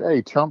didn't do it.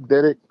 Hey, Trump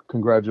did it.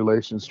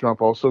 Congratulations. Trump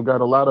also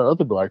got a lot of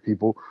other black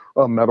people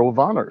Medal of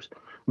Honors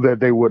that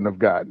they wouldn't have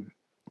gotten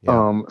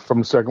from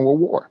the Second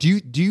World War. Do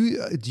you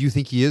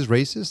think he is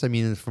racist? I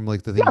mean, from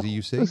like the things that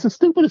you say, it's the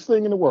stupidest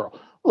thing in the world.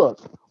 Look,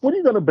 what are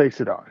you going to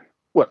base it on?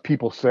 What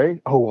people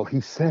say? Oh, well,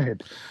 he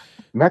said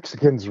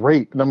Mexicans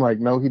rape. And I'm like,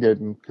 no, he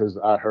didn't, because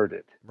I heard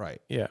it.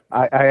 Right. Yeah.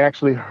 I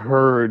actually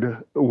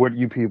heard what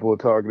you people are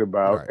talking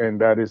about,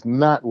 and that is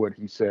not what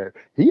he said.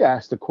 He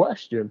asked a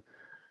question,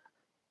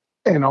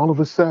 and all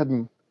of a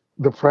sudden,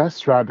 the press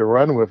tried to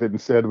run with it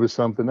and said it was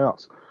something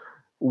else.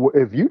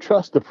 If you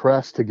trust the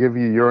press to give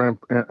you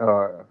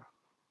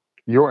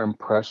your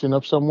impression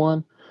of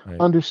someone,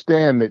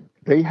 understand that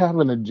they have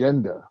an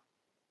agenda.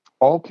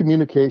 All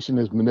communication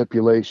is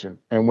manipulation,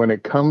 and when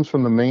it comes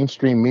from the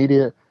mainstream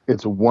media,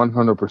 it's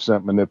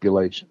 100%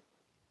 manipulation.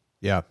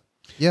 Yeah.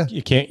 Yeah.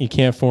 You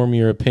can't form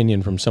your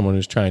opinion from someone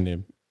who's trying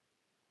to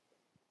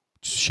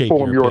shape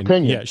your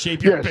opinion. Yeah,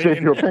 shape your opinion.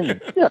 Shape your opinion.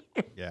 Yeah.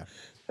 Yeah.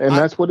 And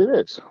that's what it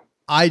is.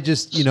 I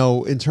just,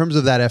 in terms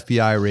of that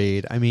FBI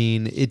raid, I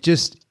mean,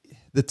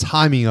 the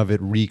timing of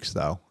it reeks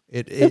though.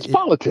 It's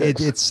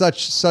politics. It's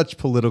such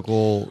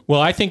political.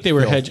 Well, I think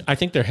I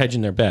think they're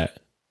hedging their bet.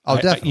 Oh,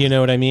 definitely. You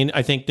know what I mean?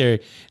 I think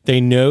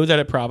they know that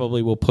it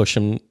probably will push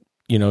them,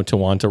 to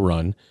want to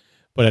run.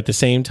 But at the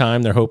same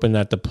time, they're hoping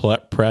that the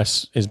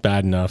press is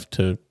bad enough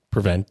to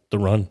prevent the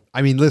run.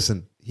 I mean,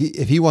 listen,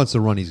 if he wants to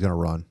run, he's going to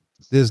run.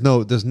 There's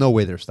no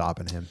way they're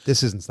stopping him.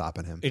 This isn't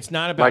stopping him. It's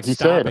not about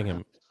stopping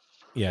him.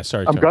 Yeah,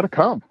 sorry. I'm going to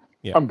come.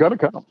 Yeah. I'm going to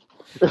come.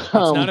 It's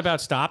not about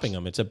stopping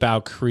him. It's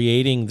about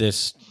creating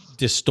this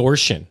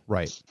distortion.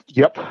 Right.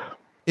 Yep.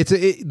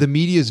 The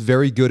media is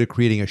very good at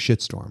creating a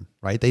shitstorm,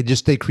 right? They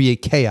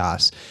create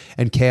chaos,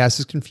 and chaos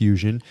is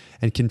confusion,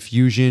 and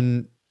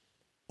confusion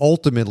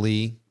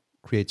ultimately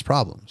creates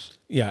problems.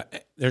 Yeah,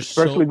 there's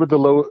especially with the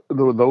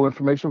low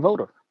information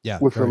voter. Yeah,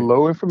 With the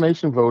low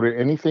information voter,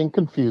 anything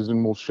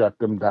confusing will shut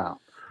them down.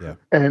 Yeah.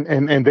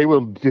 And they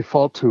will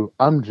default to,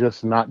 I'm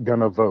just not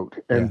gonna vote.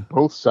 And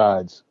both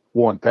sides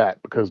want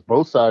that because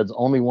both sides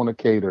only want to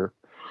cater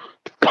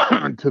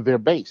to their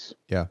base.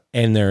 Yeah.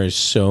 And there is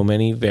so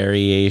many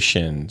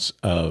variations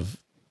of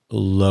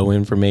low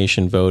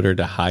information voter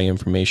to high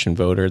information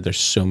voter. There's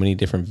so many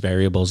different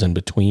variables in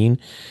between.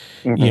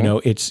 You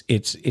know, it's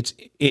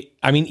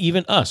I mean,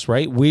 even us,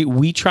 right?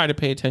 We try to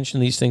pay attention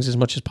to these things as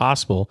much as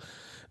possible.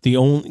 The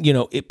only, you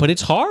know, but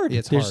it's hard.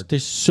 It's hard.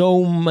 There's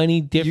so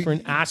many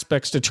different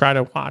aspects to try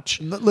to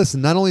watch.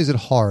 Listen, not only is it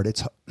hard,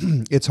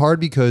 it's hard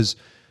because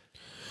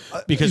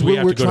we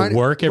have to go to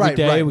work every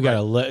day. We got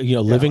a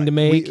living to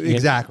make.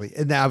 Exactly.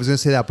 And I was going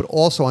to say that, but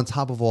also on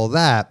top of all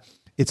that,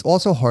 it's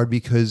also hard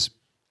because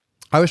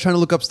I was trying to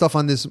look up stuff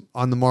on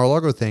the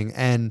Mar-a-Lago thing,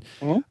 and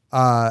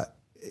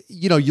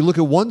you know, you look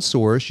at one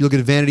source, you look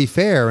at Vanity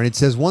Fair, and it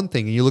says one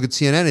thing, and you look at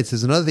CNN, it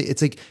says another thing.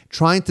 It's like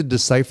trying to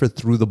decipher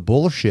through the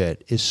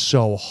bullshit is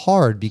so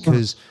hard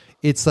because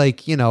it's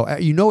like, you know,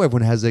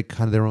 everyone has like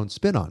kind of their own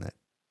spin on it.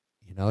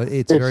 You know,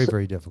 it's very,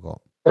 very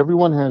difficult.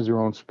 Everyone has their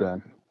own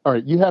spin. All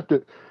right, you have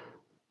to.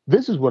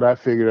 This is what I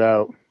figured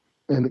out,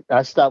 and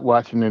I stopped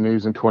watching the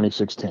news in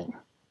 2016.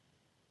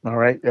 All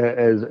right,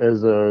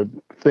 as a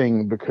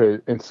thing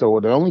and so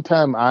the only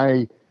time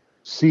I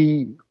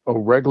see a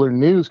regular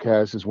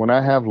newscast is when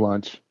I have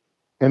lunch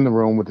in the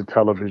room with the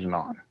television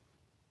on,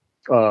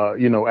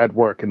 you know, at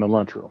work in the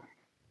lunchroom.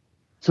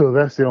 So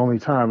that's the only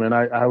time. And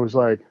I was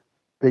like,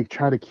 they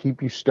try to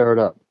keep you stirred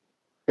up.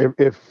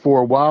 If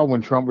for a while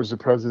when Trump was the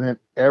president,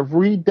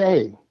 every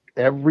day,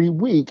 every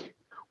week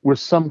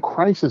was some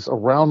crisis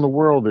around the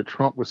world that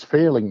Trump was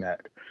failing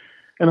at.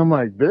 And I'm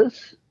like,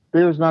 there's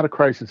not a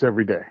crisis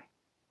every day.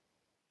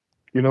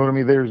 You know what I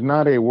mean? There's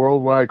not a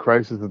worldwide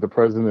crisis that the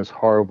president is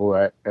horrible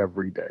at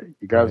every day.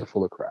 You guys are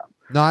full of crap.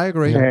 No, I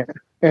agree.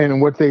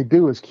 And what they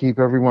do is keep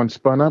everyone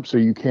spun up so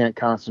you can't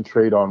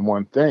concentrate on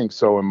one thing.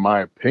 So in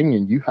my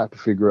opinion, you have to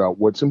figure out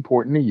what's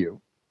important to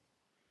you.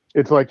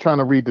 It's like trying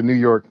to read the New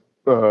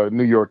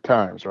York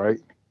Times, right?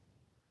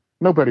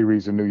 Nobody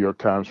reads the New York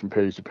Times from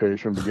page to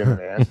page from beginning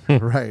to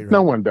end. Right.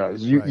 No one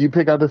does. You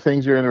pick out the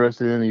things you're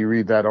interested in and you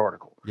read that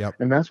article. Yep.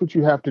 And that's what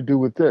you have to do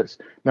with this.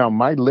 Now,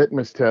 my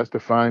litmus test to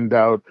find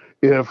out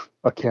if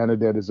a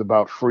candidate is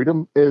about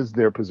freedom is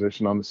their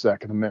position on the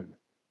Second Amendment.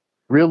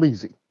 Real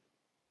easy.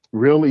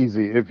 Real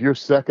easy. If you're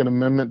Second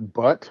Amendment,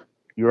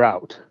 you're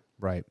out.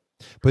 Right.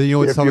 But you know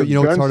what's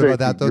hard about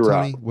that though,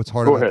 Tony? What's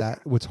hard about that?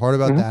 What's hard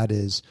about that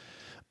is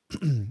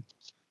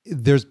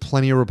there's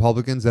plenty of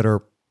Republicans that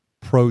are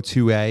pro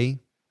 2A,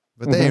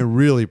 but they ain't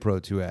really pro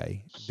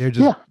 2A.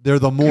 They're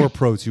the more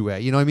pro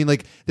 2A. You know what I mean?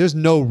 Like there's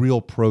no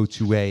real pro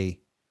 2A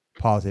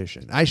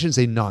politician. I shouldn't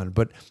say none,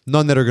 but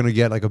none that are going to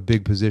get like a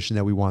big position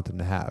that we want them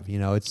to have. You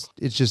know, it's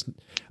just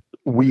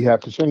we have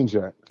to change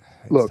that.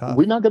 Look, tough.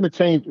 We're not going to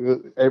change.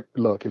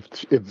 Look,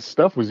 if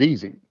stuff was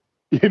easy,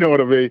 you know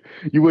what I mean?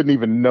 You wouldn't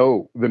even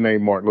know the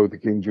name Martin Luther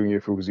King Jr.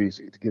 if it was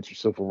easy to get your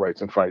civil rights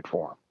and fight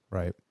for them.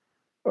 Right.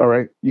 All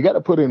right. You got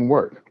to put in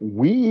work.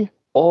 We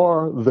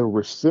are the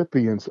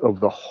recipients of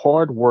the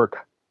hard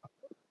work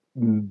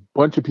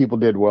bunch of people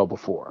did well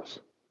before us.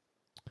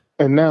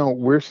 And now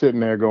we're sitting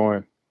there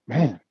going,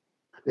 man,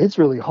 it's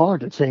really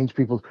hard to change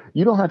people's.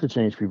 You don't have to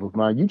change people's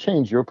mind. You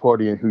change your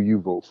party and who you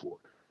vote for.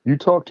 You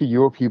talk to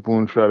your people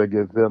and try to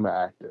get them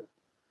active.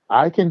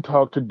 I can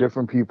talk to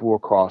different people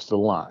across the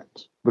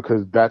lines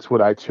because that's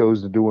what I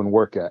chose to do and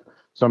work at.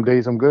 Some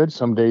days I'm good,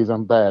 some days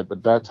I'm bad,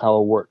 but that's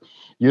how it works.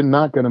 You're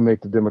not going to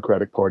make the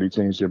Democratic Party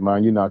change their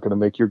mind. You're not going to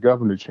make your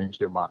governor change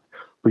their mind.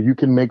 But you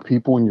can make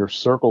people in your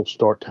circle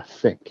start to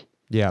think.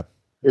 Yeah.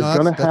 It's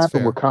going to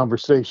happen with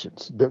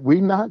conversations. That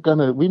we're not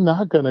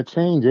gonna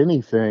change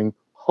anything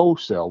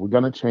wholesale. We're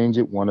going to change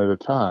it one at a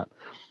time.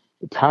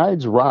 The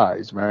tides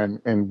rise,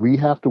 man, and we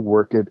have to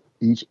work at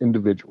each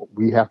individual.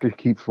 We have to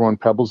keep throwing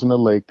pebbles in the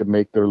lake to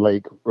make their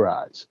lake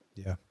rise.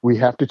 Yeah. We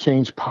have to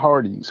change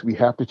parties. We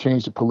have to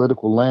change the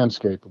political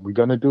landscape. And we're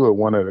going to do it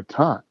one at a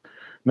time.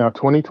 Now,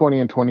 2020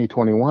 and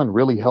 2021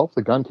 really helped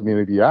the gun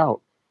community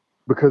out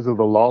because of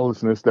the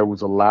lawlessness that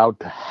was allowed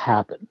to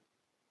happen.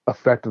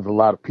 Affected a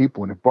lot of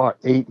people, and it brought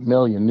 8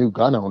 million new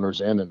gun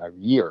owners in a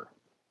year.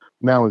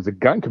 Now, as a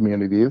gun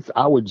community, it's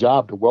our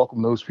job to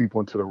welcome those people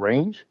into the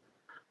range.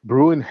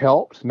 Brewing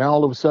helps. Now,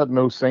 all of a sudden,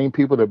 those same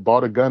people that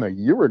bought a gun a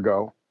year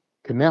ago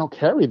can now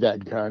carry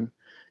that gun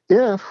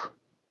if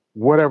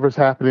whatever's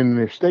happening in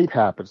their state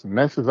happens. And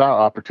this is our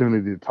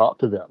opportunity to talk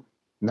to them.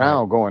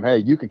 Now going, hey,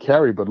 you could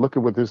carry, but look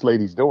at what this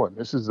lady's doing.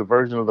 This is the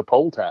version of the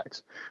poll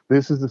tax.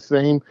 This is the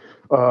same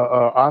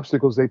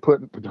obstacles they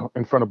put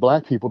in front of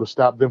black people to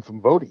stop them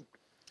from voting.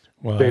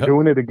 Well, they're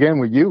doing it again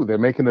with you. They're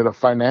making it a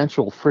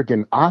financial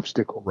freaking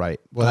obstacle.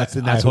 Right. Well, that's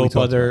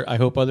I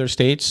hope other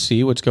states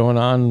see what's going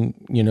on,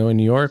 you know, in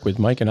New York with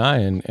Mike and I,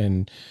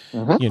 and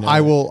you know,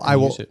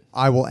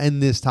 I will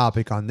end this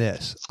topic on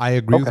this. I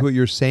agree with what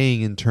you're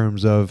saying in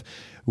terms of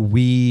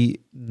we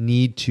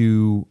need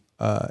to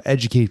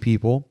educate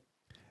people.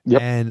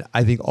 Yep. And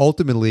I think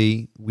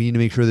ultimately we need to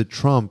make sure that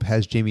Trump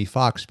has Jamie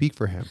Foxx speak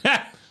for him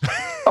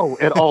Oh,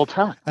 at all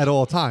times. at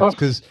all times.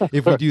 Because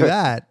if we do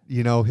that,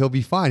 he'll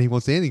be fine. He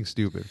won't say anything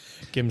stupid.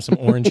 Give him some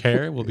orange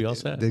hair. We'll be all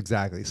set.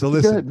 Exactly. So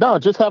listen. No,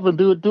 just have him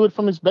do it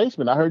from his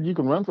basement. I heard you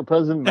can run for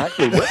president and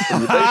actually run from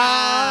your basement.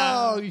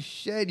 Oh,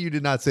 shit. You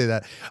did not say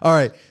that. All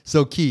right.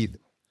 So, Keith,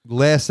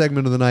 last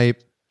segment of the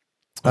night.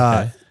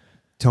 Okay.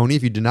 Tony,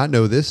 if you did not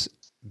know this,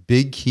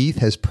 Big Keith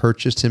has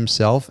purchased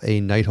himself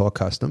a Nighthawk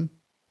Custom.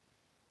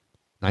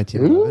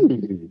 1911.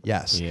 Ooh.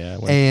 Yes. Yeah,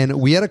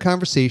 And we had a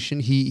conversation.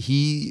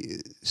 He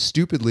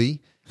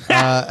stupidly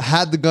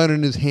had the gun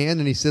in his hand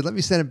and he said, let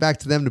me send it back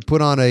to them to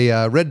put on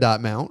a red dot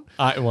mount.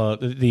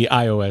 The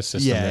iOS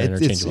system. Yeah, the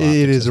it interchangeable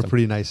is optic a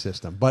pretty nice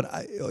system. But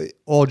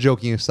all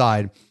joking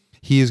aside,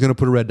 he is going to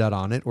put a red dot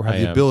on it or have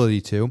the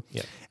ability to.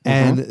 Yep.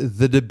 And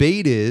the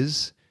debate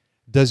is,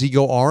 does he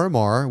go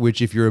RMR,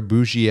 which if you're a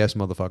bougie-ass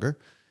motherfucker,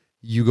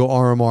 you go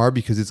RMR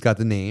because it's got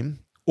the name.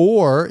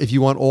 Or if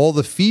you want all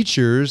the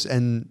features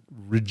and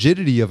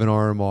rigidity of an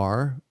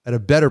RMR at a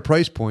better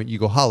price point, you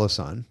go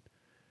Holosun.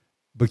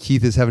 But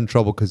Keith is having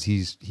trouble because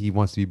he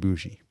wants to be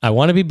bougie. I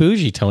want to be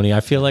bougie, Tony. I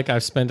feel like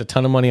I've spent a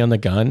ton of money on the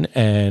gun,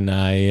 and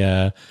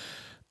I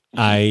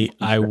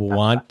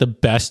want the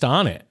best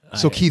on it.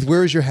 So Keith,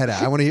 where is your head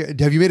at? I want to hear.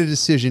 Have you made a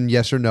decision?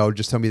 Yes or no?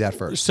 Just tell me that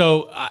first.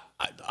 So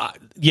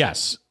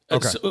yes,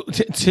 Okay. So,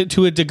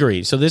 to a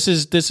degree. So this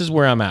is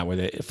where I'm at with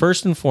it.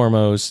 First and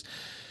foremost,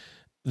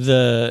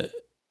 the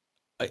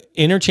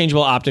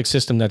interchangeable optic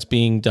system that's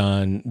being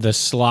done, the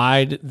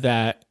slide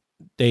that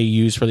they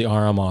use for the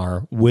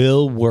RMR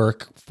will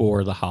work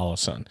for the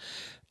Holosun.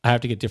 I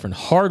have to get different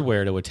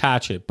hardware to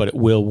attach it, but it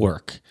will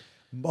work.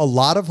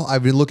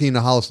 I've been looking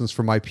into Holosuns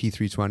for my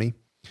P320.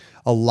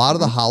 A lot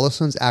of the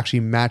Holosuns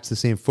actually match the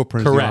same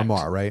footprint as the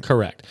RMR, right?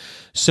 Correct.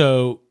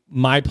 So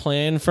my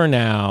plan for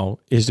now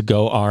is to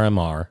go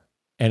RMR,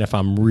 and if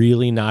I'm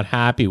really not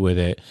happy with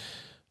it,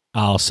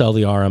 I'll sell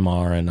the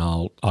RMR and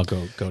I'll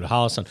go to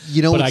Holosun.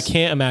 But I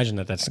can't imagine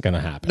that that's going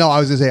to happen. No, I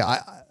was going to say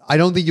I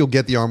don't think you'll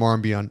get the RMR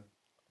and be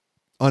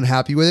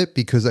unhappy with it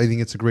because I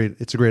think it's a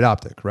great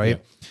optic,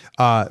 right?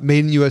 Yeah.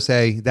 Made in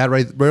USA, that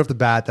right off the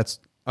bat, that's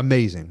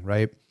amazing,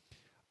 right?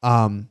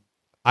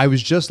 I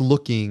was just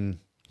looking.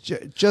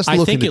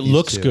 I think it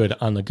looks good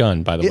on the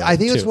gun, by the way. I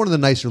think it's one of the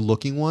nicer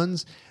looking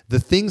ones. The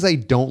things I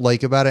don't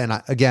like about it,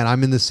 and again,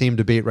 I'm in the same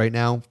debate right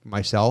now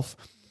myself.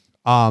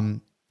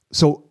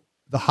 So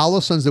the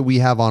Holosuns that we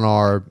have on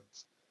our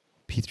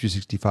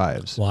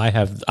P365s. Well, I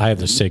have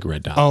the SIG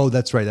red dot. Oh,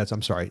 that's right.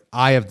 I'm sorry.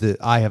 I have the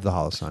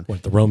Holosun.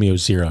 What, the Romeo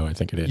Zero, I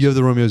think it is. You have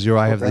the Romeo Zero.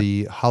 I have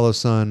the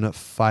Holosun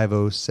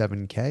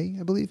 507K,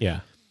 I believe.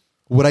 Yeah.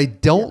 What I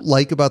don't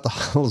like about the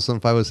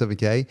Holosun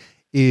 507K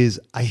is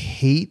I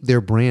hate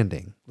their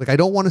branding. Like, I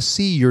don't want to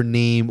see your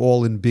name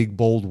all in big,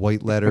 bold,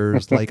 white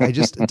letters. Like, I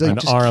just... And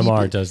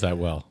RMR does that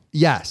well.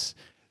 Yes.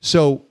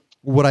 So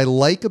what I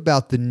like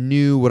about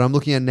what I'm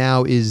looking at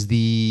now is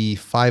the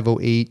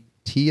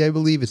 508T, I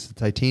believe. It's the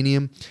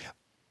titanium.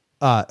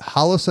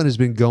 Holosun has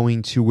been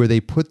going to where they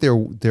put their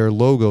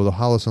logo, the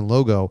Holosun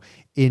logo,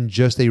 in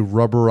just a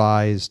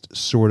rubberized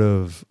sort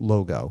of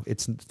logo.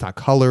 It's not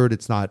colored.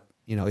 It's not...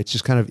 it's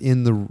just kind of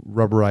in the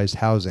rubberized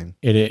housing.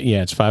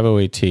 It's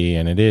 508T,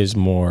 and it is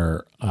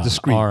more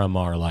discreet,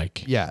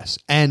 RMR-like. Yes.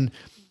 And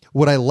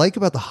what I like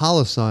about the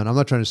Holosun, I'm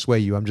not trying to sway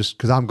you, I'm just,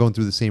 because I'm going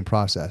through the same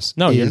process.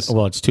 No,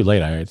 it's too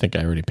late. I think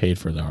I already paid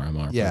for the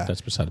RMR, but that's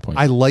beside the point.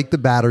 I like the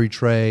battery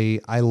tray.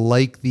 I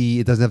like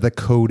it doesn't have that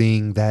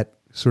coating that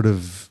sort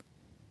of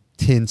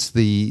tints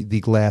the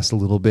glass a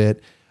little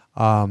bit.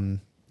 I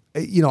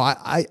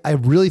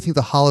really think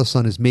the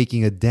Holosun is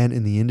making a dent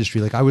in the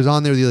industry. Like, I was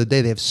on there the other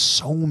day. They have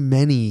so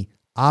many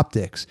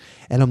optics,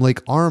 and I'm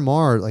like,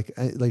 RMR,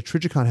 like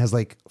Trijicon has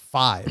like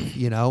 5.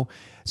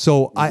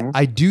 So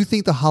I do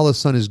think the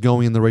Holosun is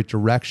going in the right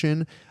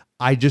direction.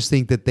 I just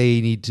think that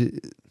they need to.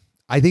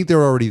 I think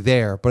they're already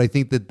there, but I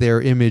think that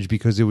their image,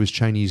 because it was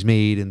Chinese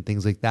made and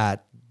things like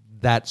that,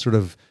 that sort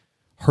of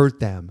hurt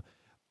them.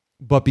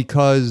 But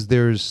because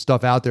there's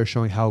stuff out there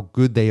showing how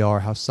good they are,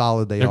 how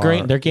solid they're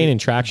great. They're gaining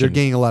traction. They're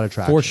gaining a lot of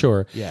traction for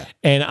sure. Yeah.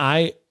 And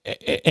I,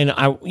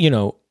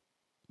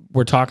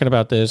 we're talking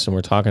about this, and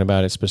we're talking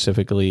about it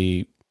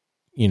specifically.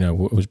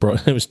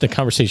 It was the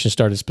conversation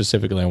started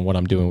specifically on what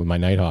I'm doing with my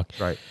Nighthawk.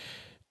 Right.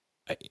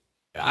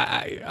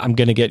 I'm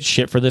gonna get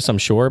shit for this, I'm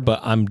sure, but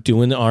I'm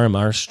doing the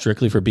RMR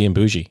strictly for being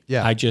bougie.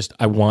 Yeah.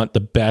 I want the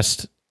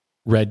best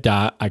red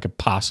dot I could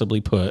possibly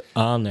put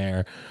on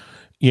there.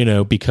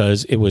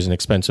 Because it was an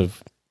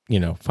expensive,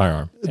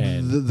 firearm.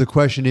 And the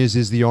question is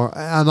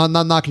I'm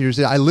not knocking your.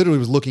 I literally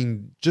was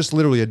looking just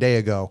literally a day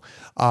ago,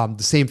 the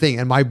same thing.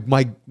 And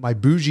my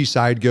bougie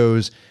side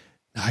goes,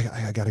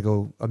 I got to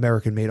go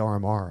American made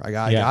RMR. I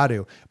got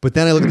to. But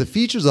then I look at the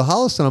features of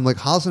Holosun. I'm like,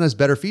 Holosun has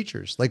better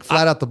features. Like,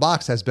 flat out the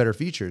box has better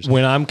features.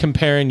 When I'm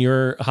comparing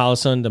your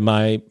Holosun to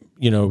my,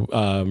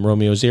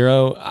 Romeo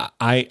Zero,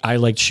 I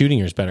liked shooting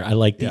yours better. I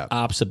like the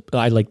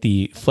I like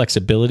the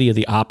flexibility of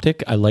the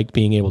optic. I like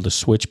being able to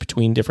switch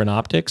between different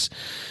optics.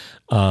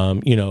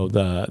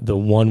 The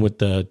one with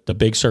the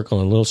big circle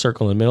and little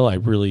circle in the middle. I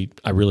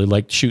really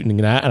liked shooting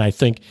that, and I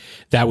think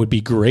that would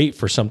be great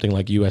for something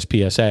like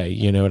USPSA.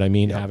 You know what I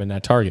mean? Yep. Having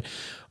that target.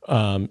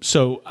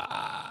 So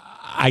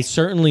I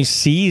certainly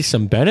see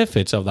some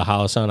benefits of the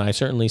Holosun. I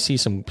certainly see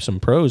some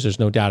pros. There's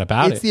no doubt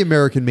about it. It's the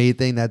American made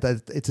thing that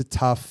it's a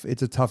tough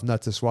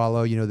nut to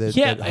swallow. You know, that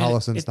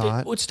Holosun's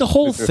not. It's the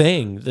whole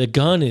thing. The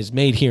gun is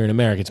made here in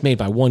America. It's made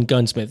by one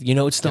gunsmith. You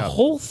know, it's the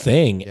whole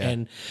thing. Yeah.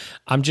 And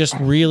I'm just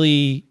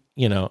really,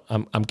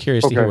 I'm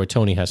curious to hear what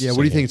Tony has to say. Yeah,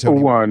 what do you think,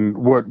 Tony?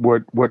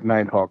 What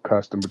Nighthawk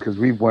custom? Because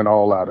we went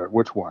all out of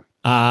which one?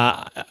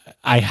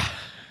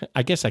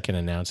 I guess I can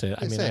announce it.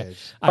 I mean,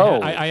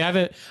 I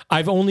haven't.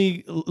 I've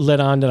only let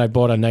on that I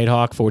bought a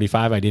Nighthawk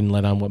 45. I didn't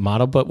let on what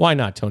model, but why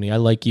not, Tony? I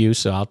like you,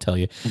 so I'll tell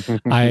you.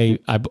 I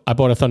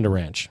bought a Thunder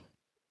Ranch.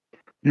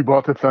 You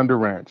bought the Thunder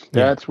Ranch.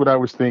 That's what I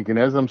was thinking.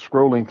 As I'm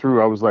scrolling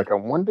through, I was like, I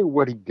wonder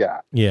what he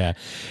got. Yeah,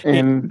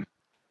 and.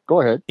 Go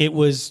ahead. It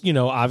was,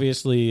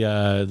 obviously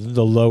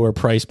the lower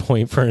price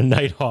point for a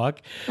Nighthawk.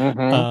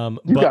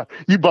 Mm-hmm.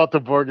 You bought the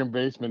bargain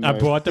basement. I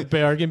bought the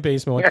bargain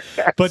basement one.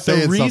 But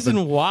the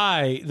reason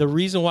why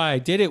I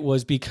did it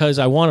was because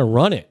I want to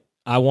run it.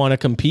 I want to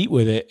compete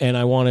with it, and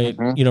I want to,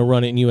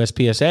 run it in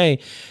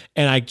USPSA.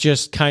 And I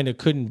just kind of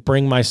couldn't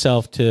bring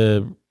myself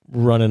to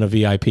running a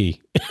VIP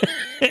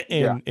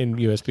in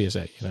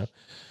USPSA.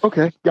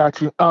 Okay,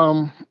 got you.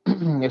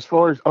 As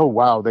far as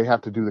they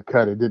have to do the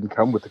cut. It didn't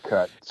come with the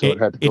cut, so it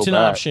had to go It's an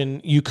back.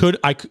 option. You could,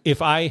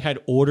 if I had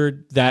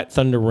ordered that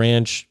Thunder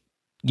Ranch,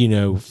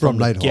 from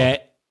the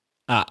get,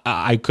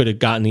 I could have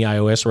gotten the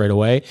iOS right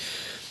away.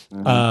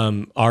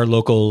 Mm-hmm. Our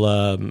local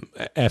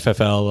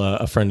FFL,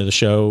 a friend of the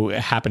show,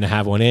 happened to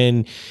have one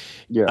in.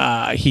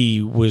 Yeah.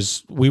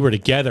 We were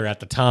together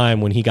at the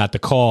time when he got the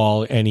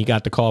call, and he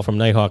got the call from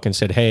Nighthawk and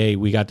said, "Hey,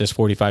 we got this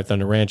 45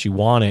 Thunder Ranch. You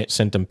want it?"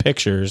 Sent them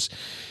pictures.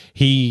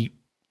 He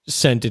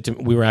sent it to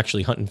me. We were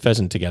actually hunting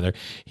pheasant together.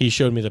 He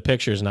showed me the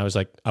pictures, and I was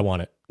like, "I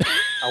want it.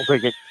 I'll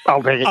take it.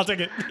 I'll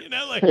take it."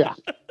 Yeah.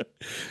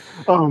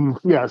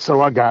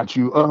 So I got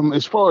you.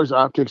 As far as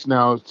optics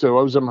now, so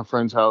I was at my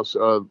friend's house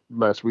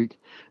last week,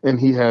 and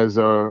he has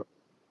the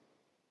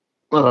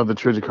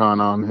Trigicon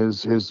on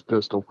his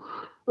pistol.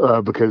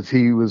 Because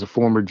he was a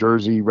former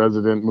Jersey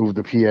resident, moved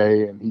to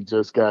PA, and he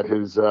just got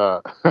his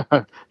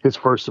his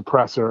first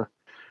suppressor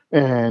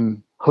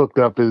and hooked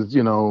up his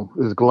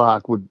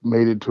Glock,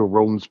 made it to a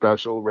rolling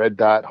special, red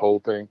dot, whole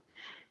thing.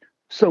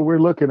 So we're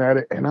looking at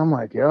it, and I'm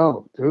like,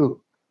 yo, dude,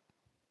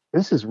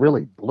 this is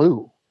really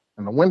blue.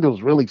 And the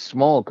window's really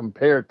small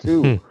compared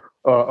to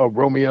a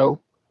Romeo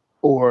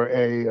or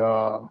a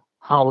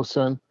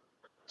Holosun.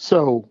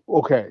 So,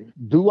 okay,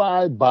 do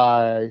I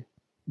buy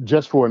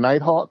just for a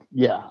Nighthawk?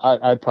 Yeah,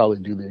 I'd probably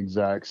do the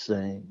exact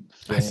same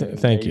thing.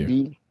 Thank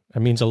you. That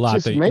means a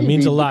lot. It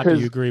means a lot that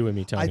you agree with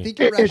me, Tony. I think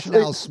your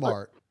rationale's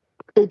smart.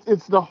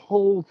 It's the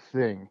whole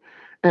thing.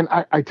 And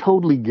I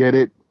totally get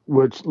it.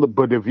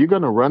 But if you're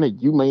going to run it,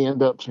 you may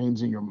end up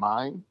changing your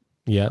mind.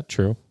 Yeah,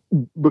 true.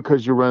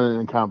 Because you're running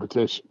in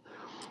competition.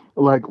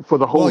 Like for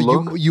the whole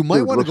look, you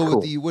might want to go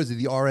with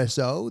the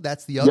RSO?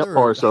 That's the other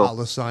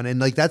Holosun,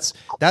 and like that's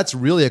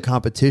really a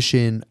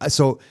competition.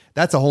 So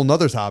that's a whole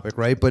nother topic,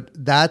 right? But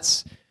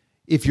that's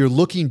if you're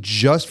looking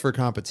just for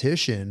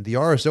competition, the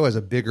RSO has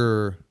a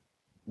bigger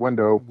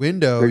window.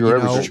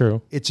 That's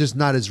true. It's just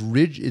not as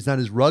rigid. It's not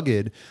as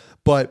rugged.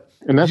 But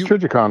that's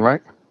Trigicon,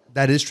 right?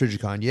 That is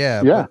Trigicon,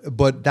 yeah.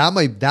 But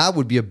that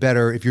would be a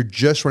better if you're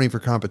just running for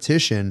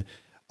competition.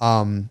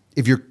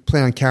 If you're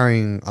planning on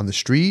carrying on the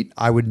street,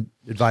 I would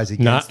advise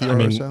against the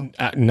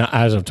RSO. Not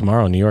as of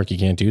tomorrow in New York, you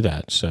can't do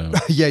that. So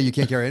yeah, you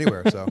can't carry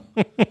anywhere. So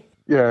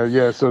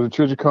yeah. So the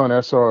Trigicon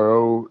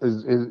SRO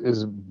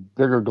is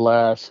bigger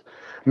glass.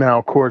 Now,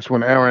 of course,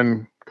 when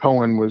Aaron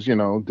Cohen was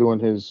doing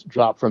his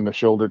drop from the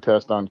shoulder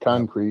test on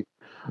concrete,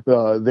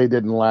 they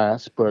didn't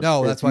last. But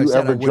no, that's why I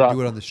said I wouldn't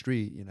do it on the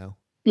street.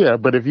 Yeah,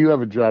 but if you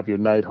ever drop your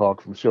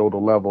Nighthawk from shoulder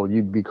level,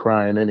 you'd be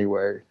crying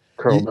anyway.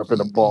 Curled up in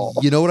a ball.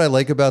 You know what I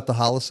like about the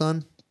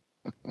Holosun?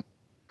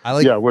 I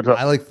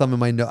like thumb in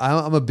my nose.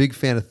 I'm a big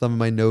fan of thumb in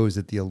my nose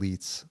at the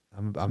elites.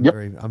 I'm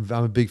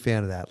a big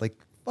fan of that. Like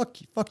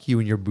fuck you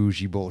and your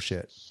bougie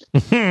bullshit.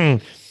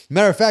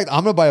 Matter of fact,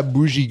 I'm gonna buy a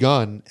bougie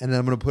gun and then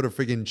I'm gonna put a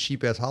friggin'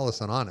 cheap ass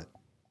Holosun on it.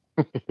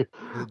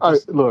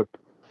 Look,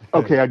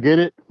 okay, I get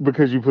it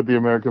because you put the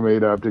American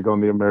made optic on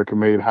the American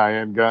made high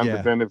end gun,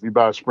 but then if you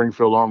buy a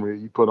Springfield Armory,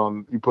 you put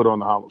on the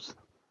Holosun.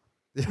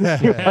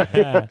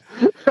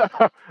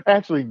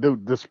 Actually,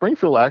 the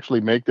Springfield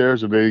actually make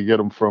theirs, or they get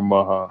them from.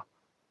 I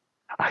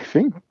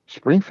think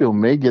Springfield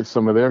may get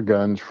some of their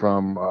guns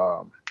from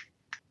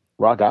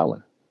Rock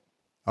Island.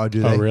 Oh,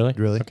 do they? Oh, really?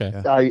 Really? Okay.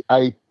 Yeah.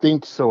 I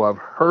think so. I've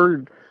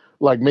heard,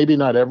 like maybe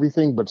not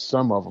everything, but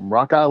some of them.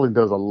 Rock Island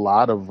does a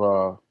lot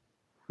of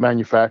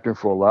manufacturing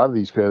for a lot of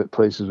these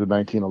places with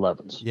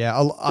 1911s. Yeah,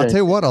 I'll tell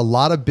you what, a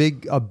lot of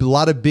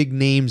big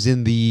names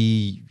in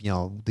the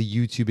the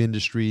YouTube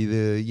industry,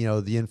 the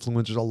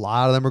influencers, a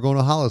lot of them are going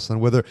to Holliston.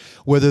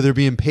 Whether they're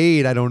being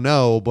paid, I don't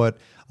know, but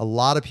a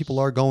lot of people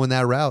are going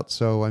that route.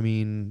 So I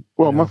mean,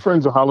 well, my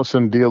friend's a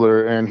Holliston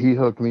dealer, and he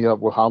hooked me up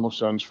with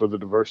Hollistons for the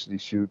diversity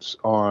shoots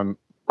on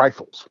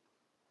rifles.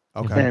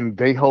 Okay, and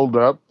they hold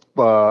up.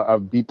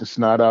 I've beat the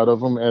snot out of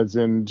them, as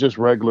in just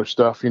regular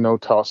stuff,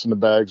 tossing the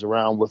bags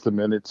around with them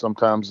in it.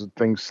 Sometimes the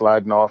things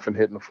sliding off and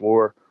hitting the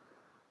floor.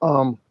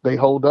 They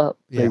hold up.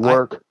 yeah, They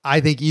work. I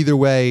think either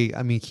way.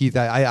 I mean, Keith,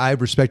 I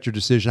respect your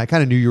decision. I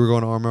kind of knew you were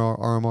going to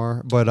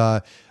RMR,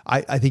 but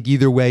I think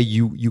either way,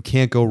 you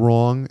can't go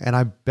wrong. And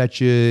I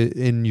bet you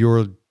in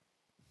your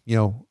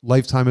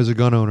lifetime as a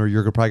gun owner,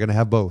 you're probably going to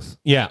have both.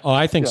 Yeah. Oh,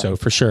 I think so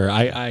for sure.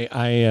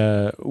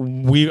 I'm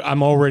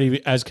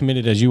already as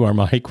committed as you are,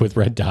 Mike, with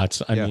red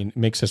dots. I mean, it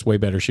makes us way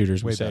better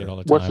shooters. We say it all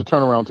the time. What's the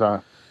turnaround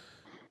time?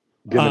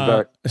 Give it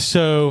back.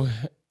 So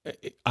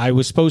I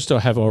was supposed to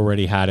have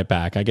already had it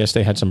back. I guess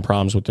they had some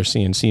problems with their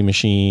CNC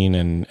machine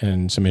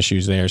and some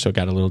issues there, so it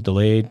got a little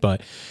delayed.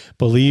 But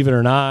believe it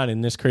or not,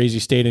 in this crazy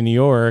state of New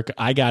York,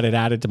 I got it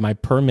added to my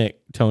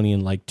permit, Tony,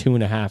 in like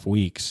 2.5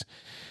 weeks.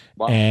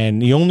 Wow.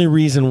 And the only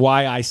reason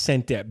why I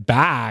sent it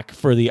back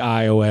for the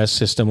iOS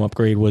system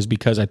upgrade was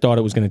because I thought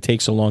it was going to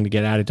take so long to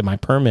get added to my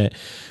permit,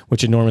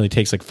 which it normally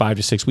takes like 5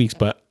 to 6 weeks.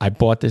 But I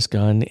bought this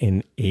gun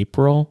in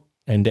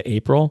end of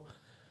April.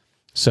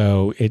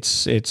 So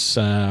it's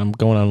I'm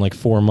going on like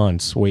 4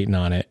 months waiting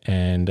on it.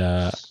 And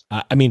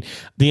I mean,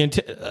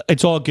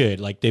 it's all good.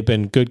 Like they've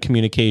been good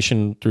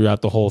communication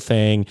throughout the whole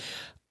thing.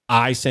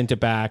 I sent it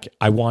back.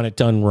 I want it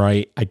done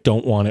right. I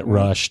don't want it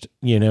rushed.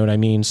 You know what I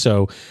mean?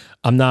 So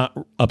I'm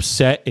not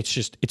upset. It's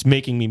just, it's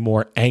making me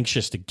more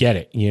anxious to get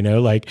it.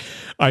 Like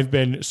I've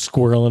been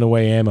squirreling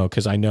away ammo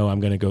because I know I'm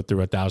going to go through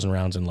 1,000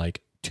 rounds in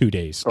like 2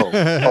 days. Oh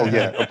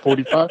yeah, a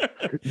 45.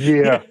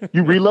 Yeah,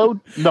 you reload?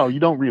 No, you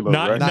don't reload.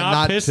 Not, right?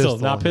 not pistol.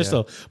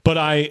 Yeah. But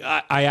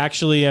I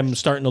actually am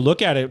starting to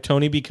look at it,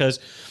 Tony, because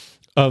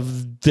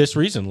of this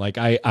reason. Like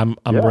I'm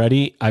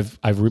ready. I've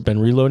been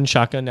reloading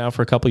shotgun now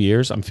for a couple of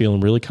years. I'm feeling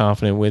really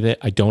confident with it.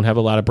 I don't have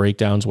a lot of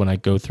breakdowns when I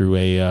go through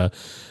a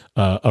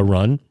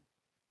run.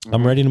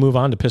 I'm ready to move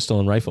on to pistol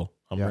and rifle.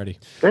 I'm ready.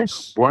 Hey,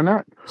 why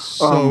not?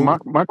 So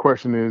my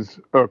question is,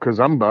 because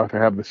I'm about to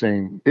have the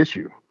same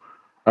issue.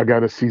 I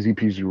got a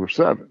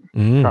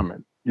CZP-07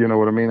 coming. You know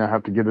what I mean? I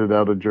have to get it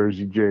out of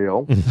Jersey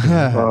jail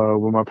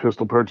with my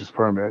pistol purchase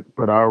permit,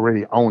 but I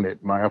already own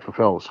it. My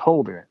FFL is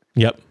holding it.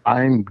 Yep.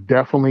 I'm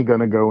definitely going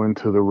to go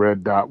into the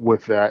red dot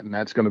with that, and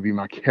that's going to be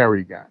my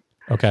carry gun.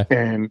 Okay.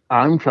 And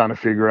I'm trying to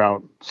figure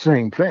out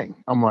same thing.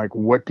 I'm like,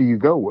 what do you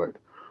go with?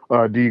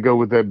 Do you go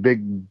with that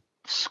big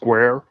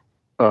square?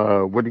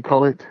 What do you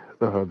call it?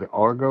 The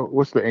Argo?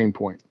 What's the aim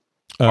point?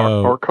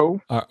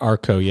 Arco?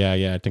 Arco,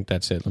 yeah. I think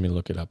that's it. Let me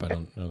look it up. I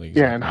don't know the exact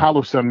Yeah, and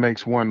Holliston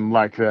makes one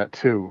like that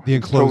too. The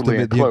enclosed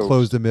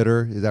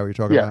emitter, is that what you're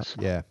talking about?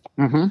 Yeah.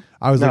 Mm-hmm.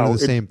 I was looking at the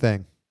same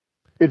thing.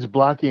 It's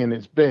blocky and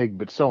it's big,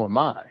 but so am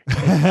I.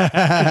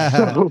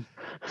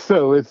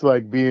 So it's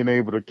like being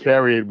able to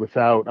carry it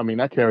without. I mean,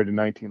 I carried a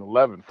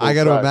 1911. I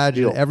got to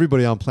imagine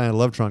everybody on Planet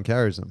Lovetron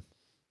carries them.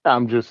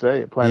 I'm just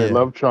saying, Planet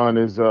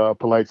Lovetron is a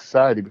polite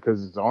society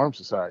because it's an armed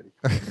society.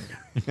 All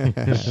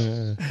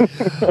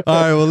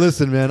right, well,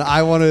 listen, man,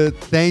 I want to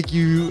thank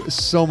you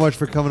so much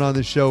for coming on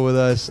the show with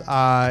us.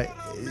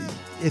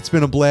 It's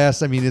been a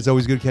blast. I mean, it's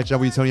always good catching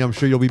up with you, Tony. I'm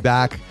sure you'll be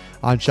back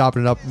on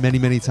Chopping It Up many,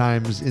 many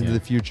times into the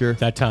future.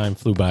 That time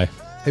flew by.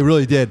 It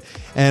really did.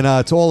 And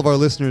to all of our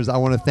listeners, I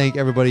want to thank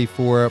everybody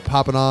for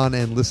popping on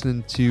and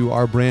listening to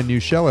our brand new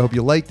show. I hope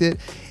you liked it.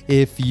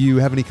 If you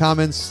have any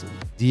comments,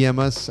 DM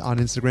us on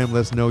Instagram.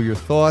 Let us know your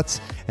thoughts.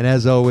 And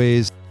as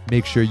always,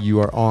 make sure you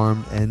are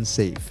armed and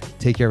safe.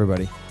 Take care,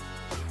 everybody.